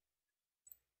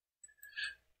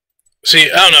 See,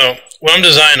 I don't know. When I'm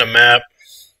designing a map,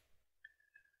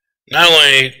 not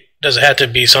only does it have to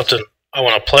be something I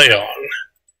want to play on,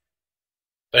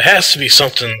 but it has to be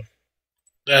something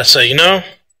that I say,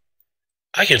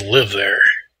 I could live there.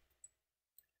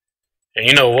 And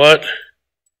you know what?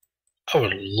 I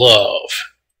would love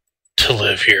to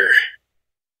live here.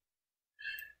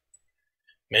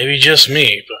 Maybe just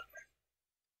me, but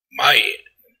might.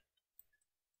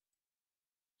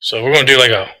 So we're going to do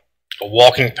like a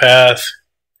walking path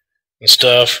and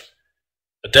stuff.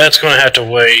 But that's going to have to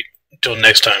wait until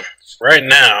next time. Right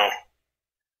now,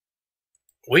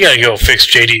 we got to go fix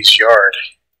JD's yard.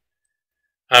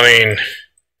 I mean,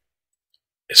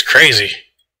 it's crazy.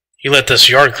 He let this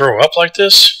yard grow up like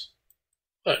this?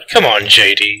 But come on,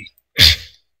 JD.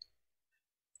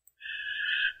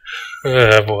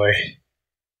 Oh boy.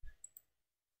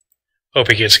 Hope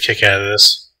he gets a kick out of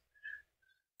this.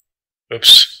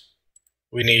 Oops.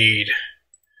 We need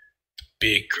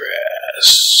big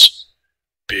grass.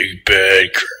 Big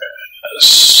bad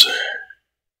grass.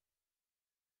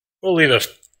 We'll leave a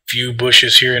few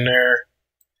bushes here and there.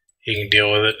 He can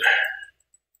deal with it.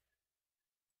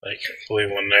 Like, we'll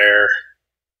leave one there.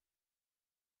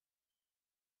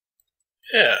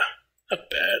 Yeah, not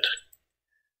bad.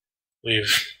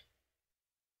 Leave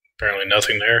apparently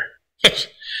nothing there.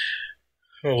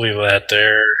 We'll leave that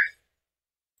there.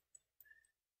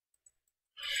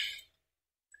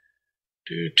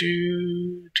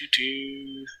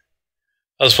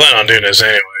 I was planning on doing this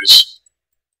anyways.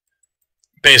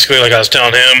 Basically, like I was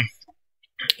telling him,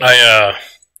 I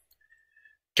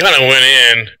kind of went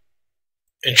in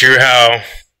and drew how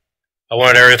I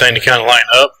wanted everything to kind of line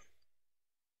up.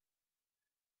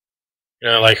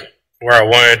 Like where I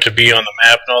wanted it to be on the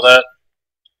map and all that.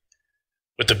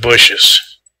 With the bushes.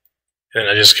 And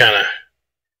I just kind of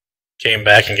came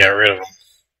back and got rid of them.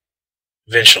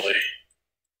 Eventually.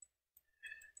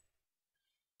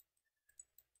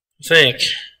 I think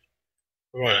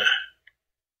we're going to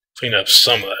clean up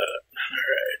some of that.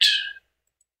 Alright.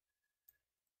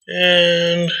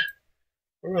 And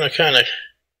we're going to kind of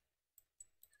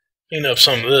clean up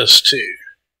some of this too.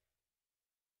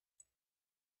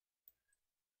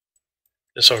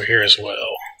 This over here as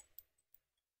well.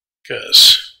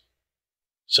 Because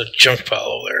it's a junk pile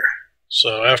over there.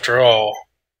 So after all,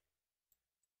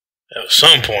 at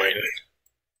some point,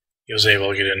 he was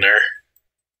able to get in there.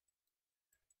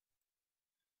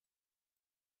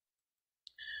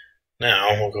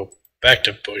 Now we'll go back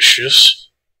to bushes.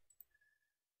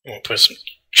 I'm going to put some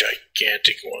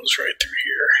gigantic ones right through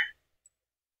here.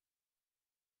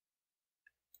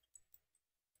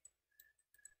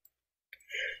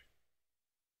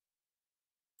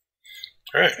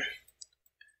 Alright.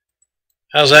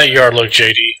 How's that yard look,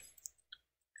 JD?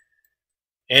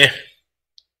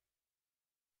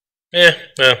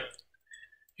 Well,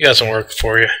 you got some work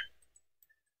for you.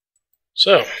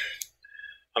 So,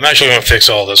 I'm actually going to fix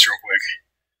all this real quick.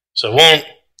 So it won't,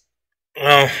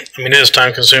 well, I mean, it is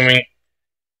time consuming.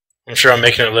 I'm sure I'm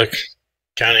making it look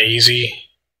kind of easy.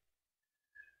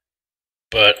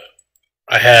 But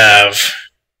I have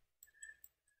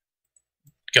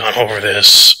gone over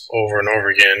this over and over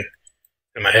again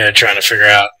in my head trying to figure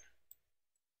out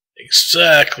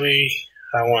exactly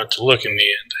how I want it to look in the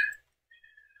end.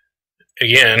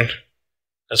 Again,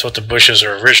 that's what the bushes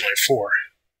are originally for.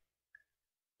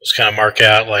 Just kind of mark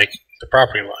out like the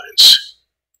property lines.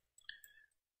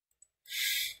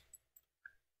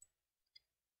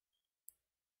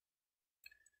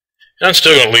 And I'm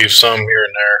still going to leave some here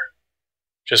and there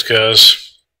just because.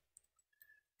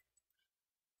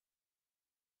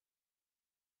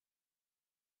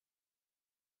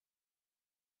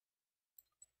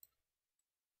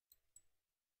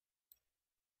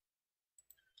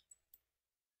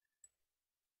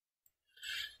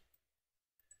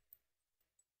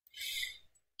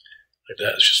 Like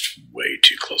that's just way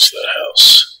too close to that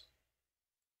house.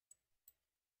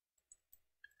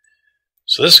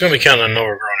 So this is going to be kind of an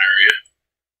overgrown area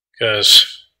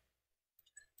because,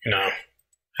 you know,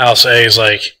 house A is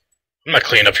like, I'm not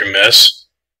cleaning up your mess.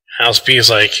 House B is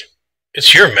like,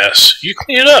 it's your mess. You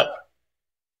clean it up.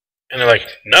 And they're like,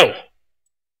 no.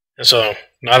 And so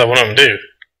neither one of them do.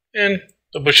 And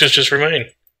the bushes just remain.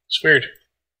 It's weird.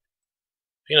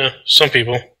 You know, some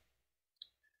people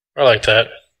are like that.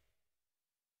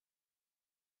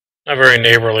 Not very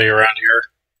neighborly around here.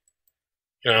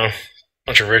 You know, a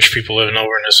bunch of rich people living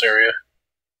over in this area.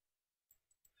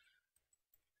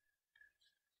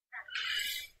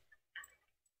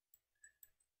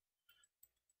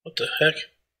 What the heck?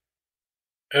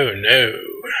 Oh no.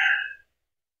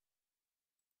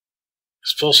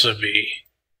 It's supposed to be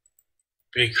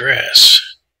big grass.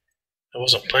 I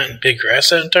wasn't planting big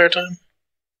grass that entire time?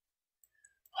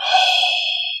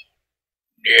 Oh,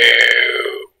 no.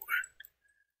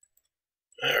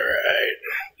 Alright.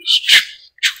 Just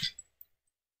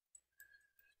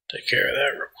take care of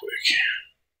that real quick.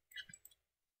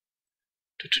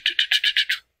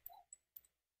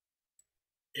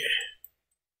 Yeah.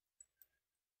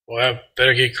 Well, I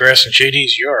better get grass in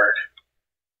JD's yard.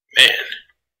 Man,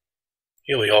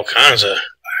 he'll be all kinds of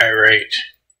irate.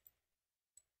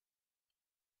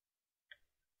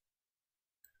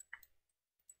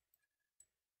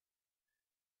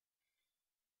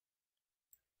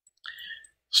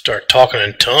 Start talking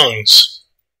in tongues.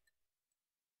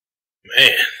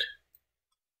 Man.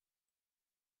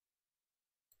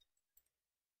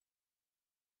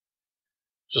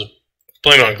 Just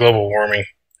blame it on global warming.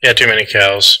 Yeah, too many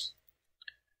cows.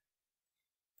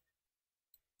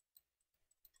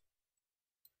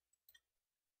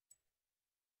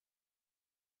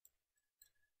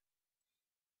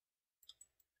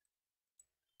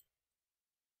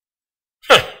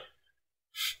 Huh.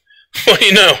 What do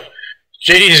you know?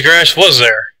 JD's grass was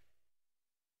there.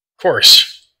 Of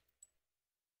course.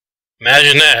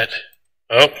 Imagine that.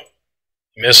 Oh,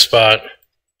 missed spot.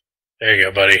 There you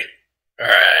go, buddy.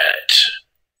 Alright.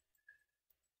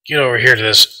 Get over here to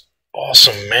this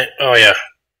awesome man. Oh, yeah.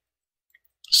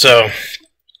 So,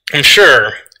 I'm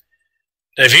sure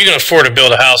that if you can afford to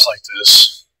build a house like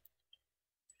this,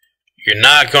 you're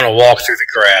not going to walk through the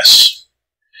grass.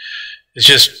 It's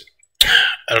just,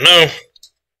 I don't know,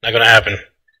 not going to happen.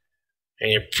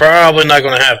 And you're probably not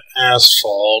going to have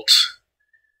asphalt.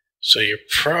 So you're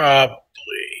probably...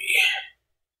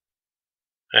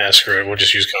 screw it, we'll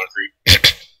just use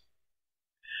concrete.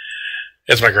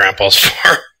 It's my grandpa's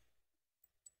farm.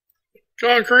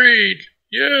 Concrete!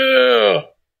 Yeah!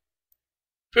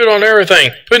 Put on everything.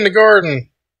 Put in the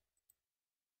garden.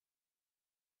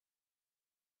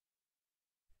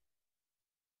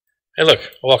 Hey, look,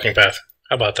 a walking path.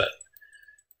 How about that?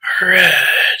 Alright.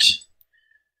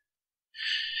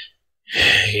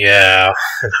 Yeah,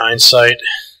 in hindsight,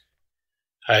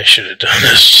 I should have done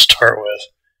this to start with.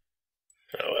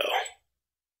 Oh well.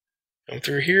 Come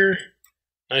through here.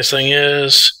 Nice thing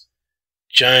is,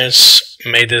 Giants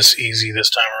made this easy this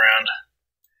time around.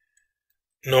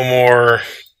 No more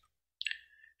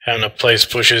having to place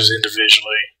pushes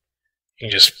individually. You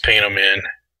can just paint them in.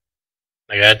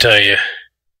 I gotta tell you,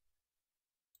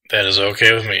 that is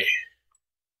okay with me.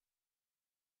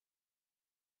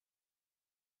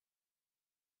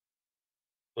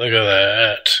 Look at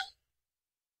that.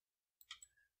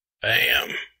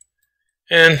 Bam.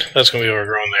 And that's going to be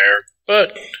overgrown there,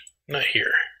 but not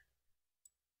here.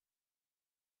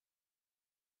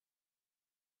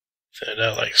 Set it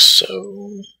out like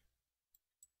so.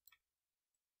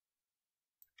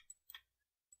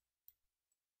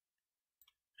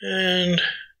 And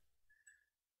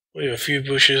we have a few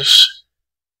bushes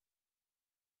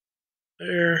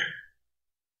there.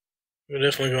 We're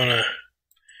definitely going to,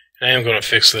 I am going to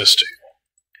fix this too,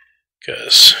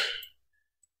 because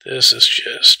this is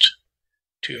just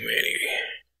too many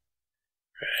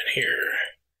right here.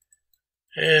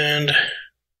 And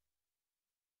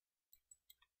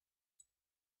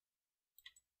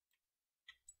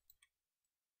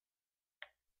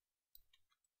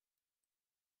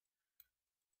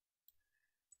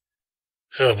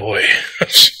oh boy.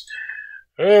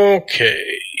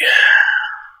 Okay.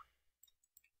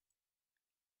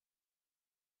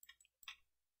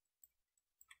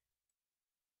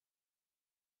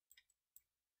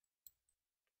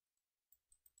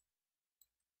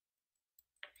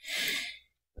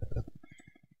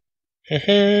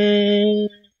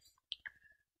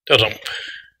 Da-dump.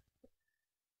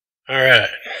 Alright.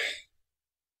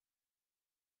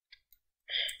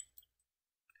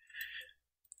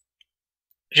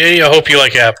 JD, I hope you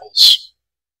like apples.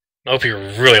 I hope you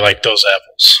really like those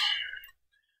apples.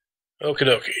 Okie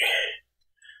dokie.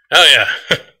 Oh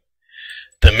yeah.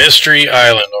 The Mystery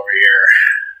Island over here.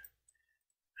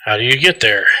 How do you get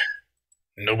there?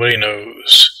 Nobody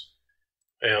knows.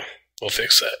 Well, we'll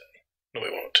fix that. No, we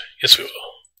won't. Yes, we will.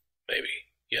 Maybe.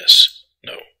 Yes.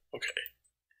 No. Okay.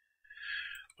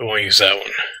 We won't use that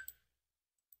one.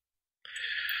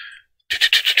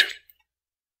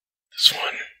 This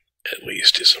one, at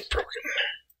least, isn't broken.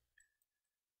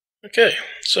 Okay,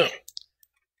 so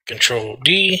Control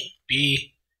D,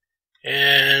 B,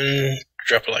 and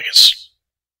drop it like it's.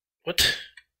 What?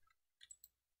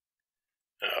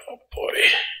 Oh boy.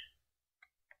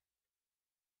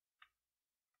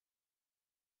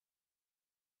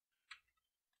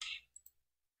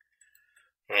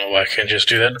 I don't know why I can't just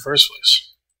do that in the first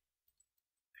place.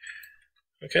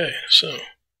 Okay, so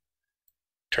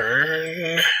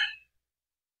turn.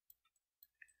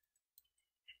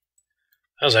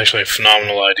 That was actually a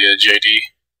phenomenal idea, JD.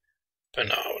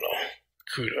 Phenomenal.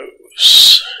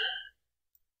 Kudos.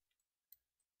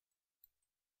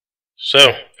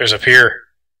 So, there's a pier.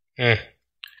 I'm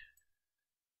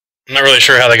not really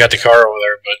sure how they got the car over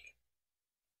there, but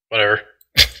whatever.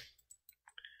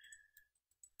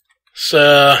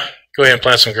 So, go ahead and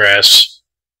plant some grass.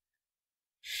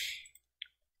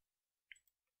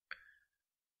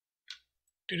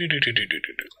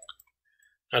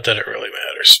 Not that it really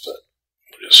matters, but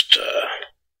we'll just, you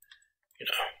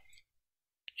know,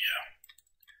 yeah.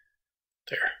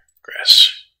 There, grass.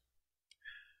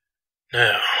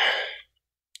 Now,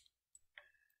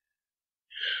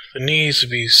 there needs to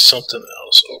be something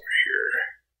else over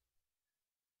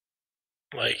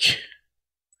here. Like,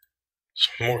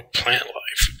 some more plant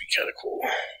life would be kind of cool.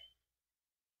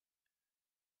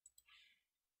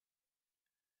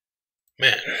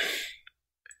 Man,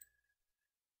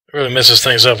 it really messes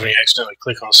things up when you accidentally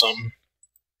click on something.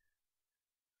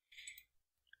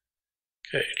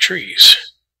 Okay, trees.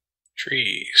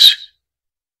 Trees.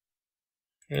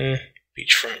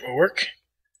 Beachfront will work.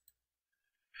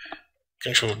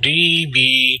 Control D,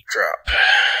 B, drop.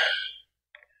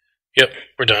 Yep,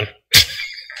 we're done.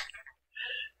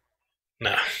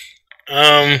 Nah.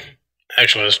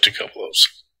 Actually, let's do a couple of those.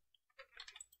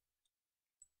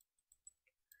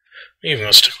 Even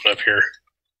let's stick one up here.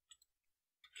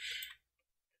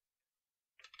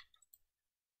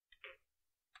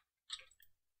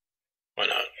 Why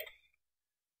not?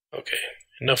 Okay,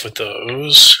 enough with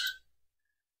those.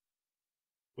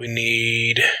 We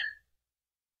need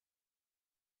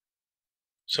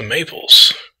some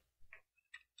maples.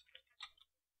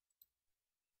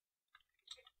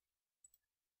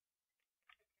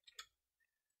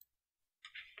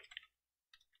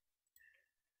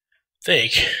 I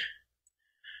think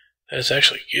that's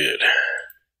actually good.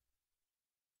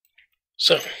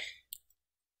 So, let's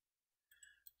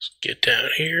get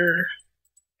down here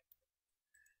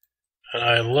at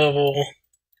eye level.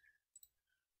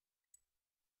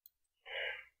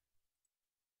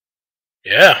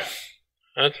 Yeah,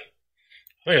 I think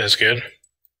that's good.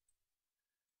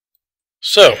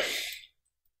 So,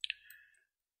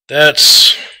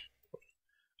 that's...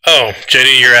 Oh,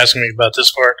 JD, you're asking me about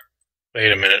this part?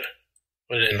 Wait a minute.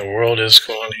 What in the world is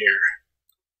going on here?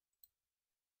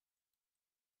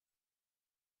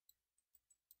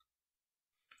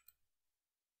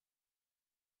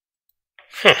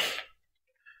 Huh.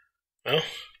 Well,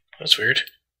 that's weird.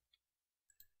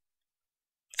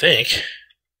 I think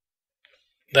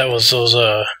that was those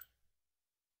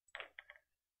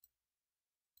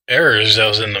errors that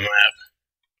was in the map.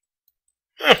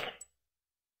 Huh.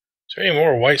 Is there any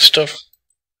more white stuff?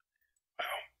 Wow.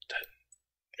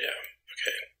 Yeah,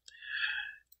 okay.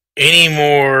 Any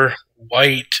more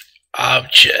white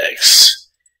objects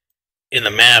in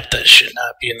the map that should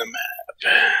not be in the map?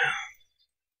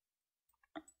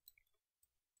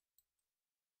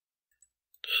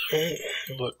 Doesn't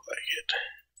look like it.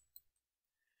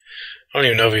 I don't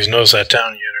even know if he's noticed that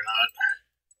town yet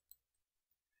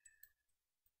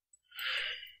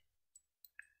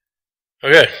or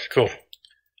not. Okay, cool.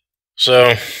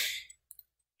 So,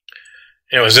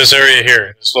 anyways, this area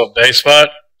here, this little bay spot,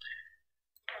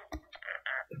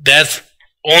 that's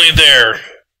only there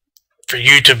for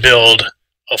you to build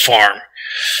a farm.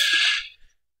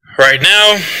 Right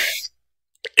now,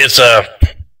 it's a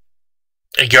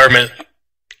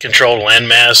government-controlled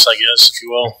landmass, I guess, if you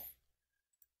will,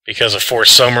 because of Fort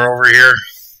Summer over here,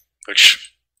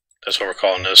 which that's what we're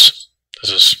calling this.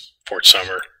 This is Fort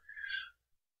Summer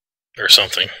or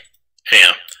something.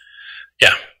 Anyhow,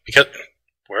 yeah, because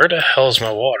where the hell is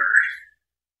my water?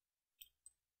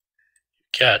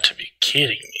 You got to be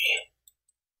kidding me.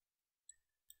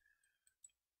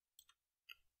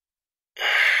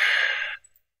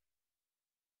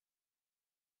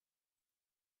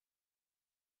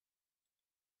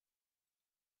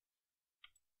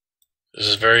 This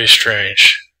is very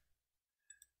strange.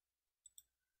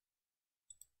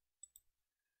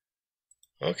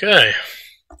 Okay.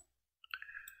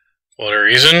 Well, the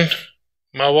reason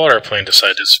my water plane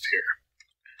decided to disappear.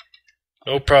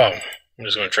 No problem. I'm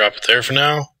just going to drop it there for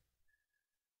now.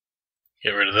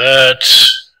 Get rid of that.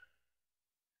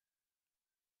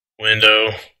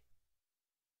 Window.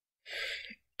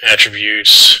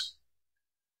 Attributes.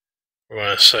 We're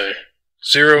going to say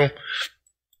 0,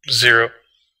 0.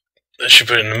 That should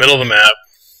put it in the middle of the map.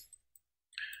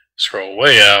 Scroll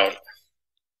way out.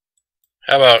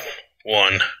 How about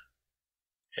 1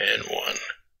 and 1?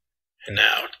 And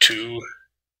now 2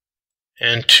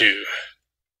 and 2.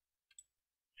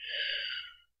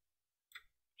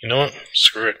 You know what?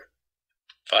 Screw it.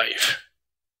 5.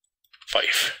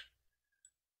 5.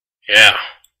 Yeah.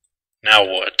 Now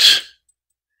what?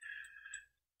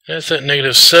 That's at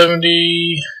negative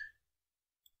 70.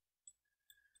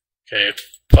 Okay,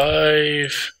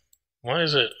 5. Why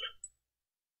is it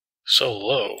so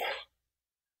low?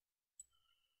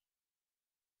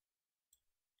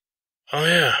 Oh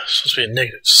yeah, it's supposed to be a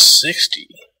negative 60.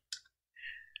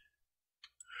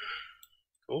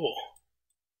 Cool.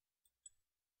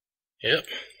 Yep.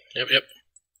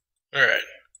 Alright.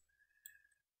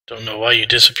 Don't know why you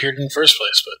disappeared in the first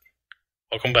place, but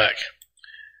welcome back.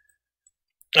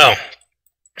 Oh,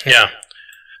 yeah.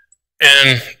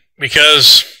 And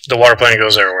because the water plane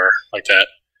goes everywhere like that,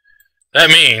 that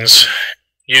means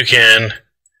you can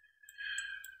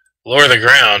lower the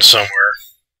ground somewhere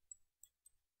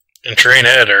and train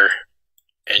header,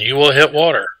 and you will hit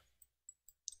water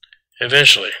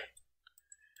eventually.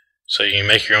 So you can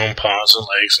make your own ponds and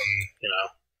lakes and,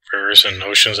 rivers and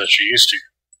oceans that you're used to.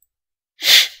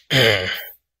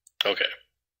 Okay.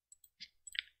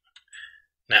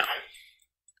 Now.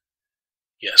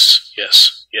 Yes. Okay.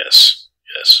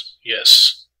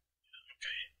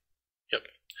 Yep.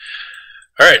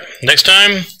 Alright, next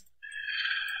time,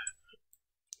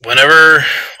 whenever,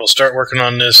 we'll start working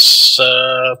on this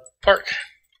park.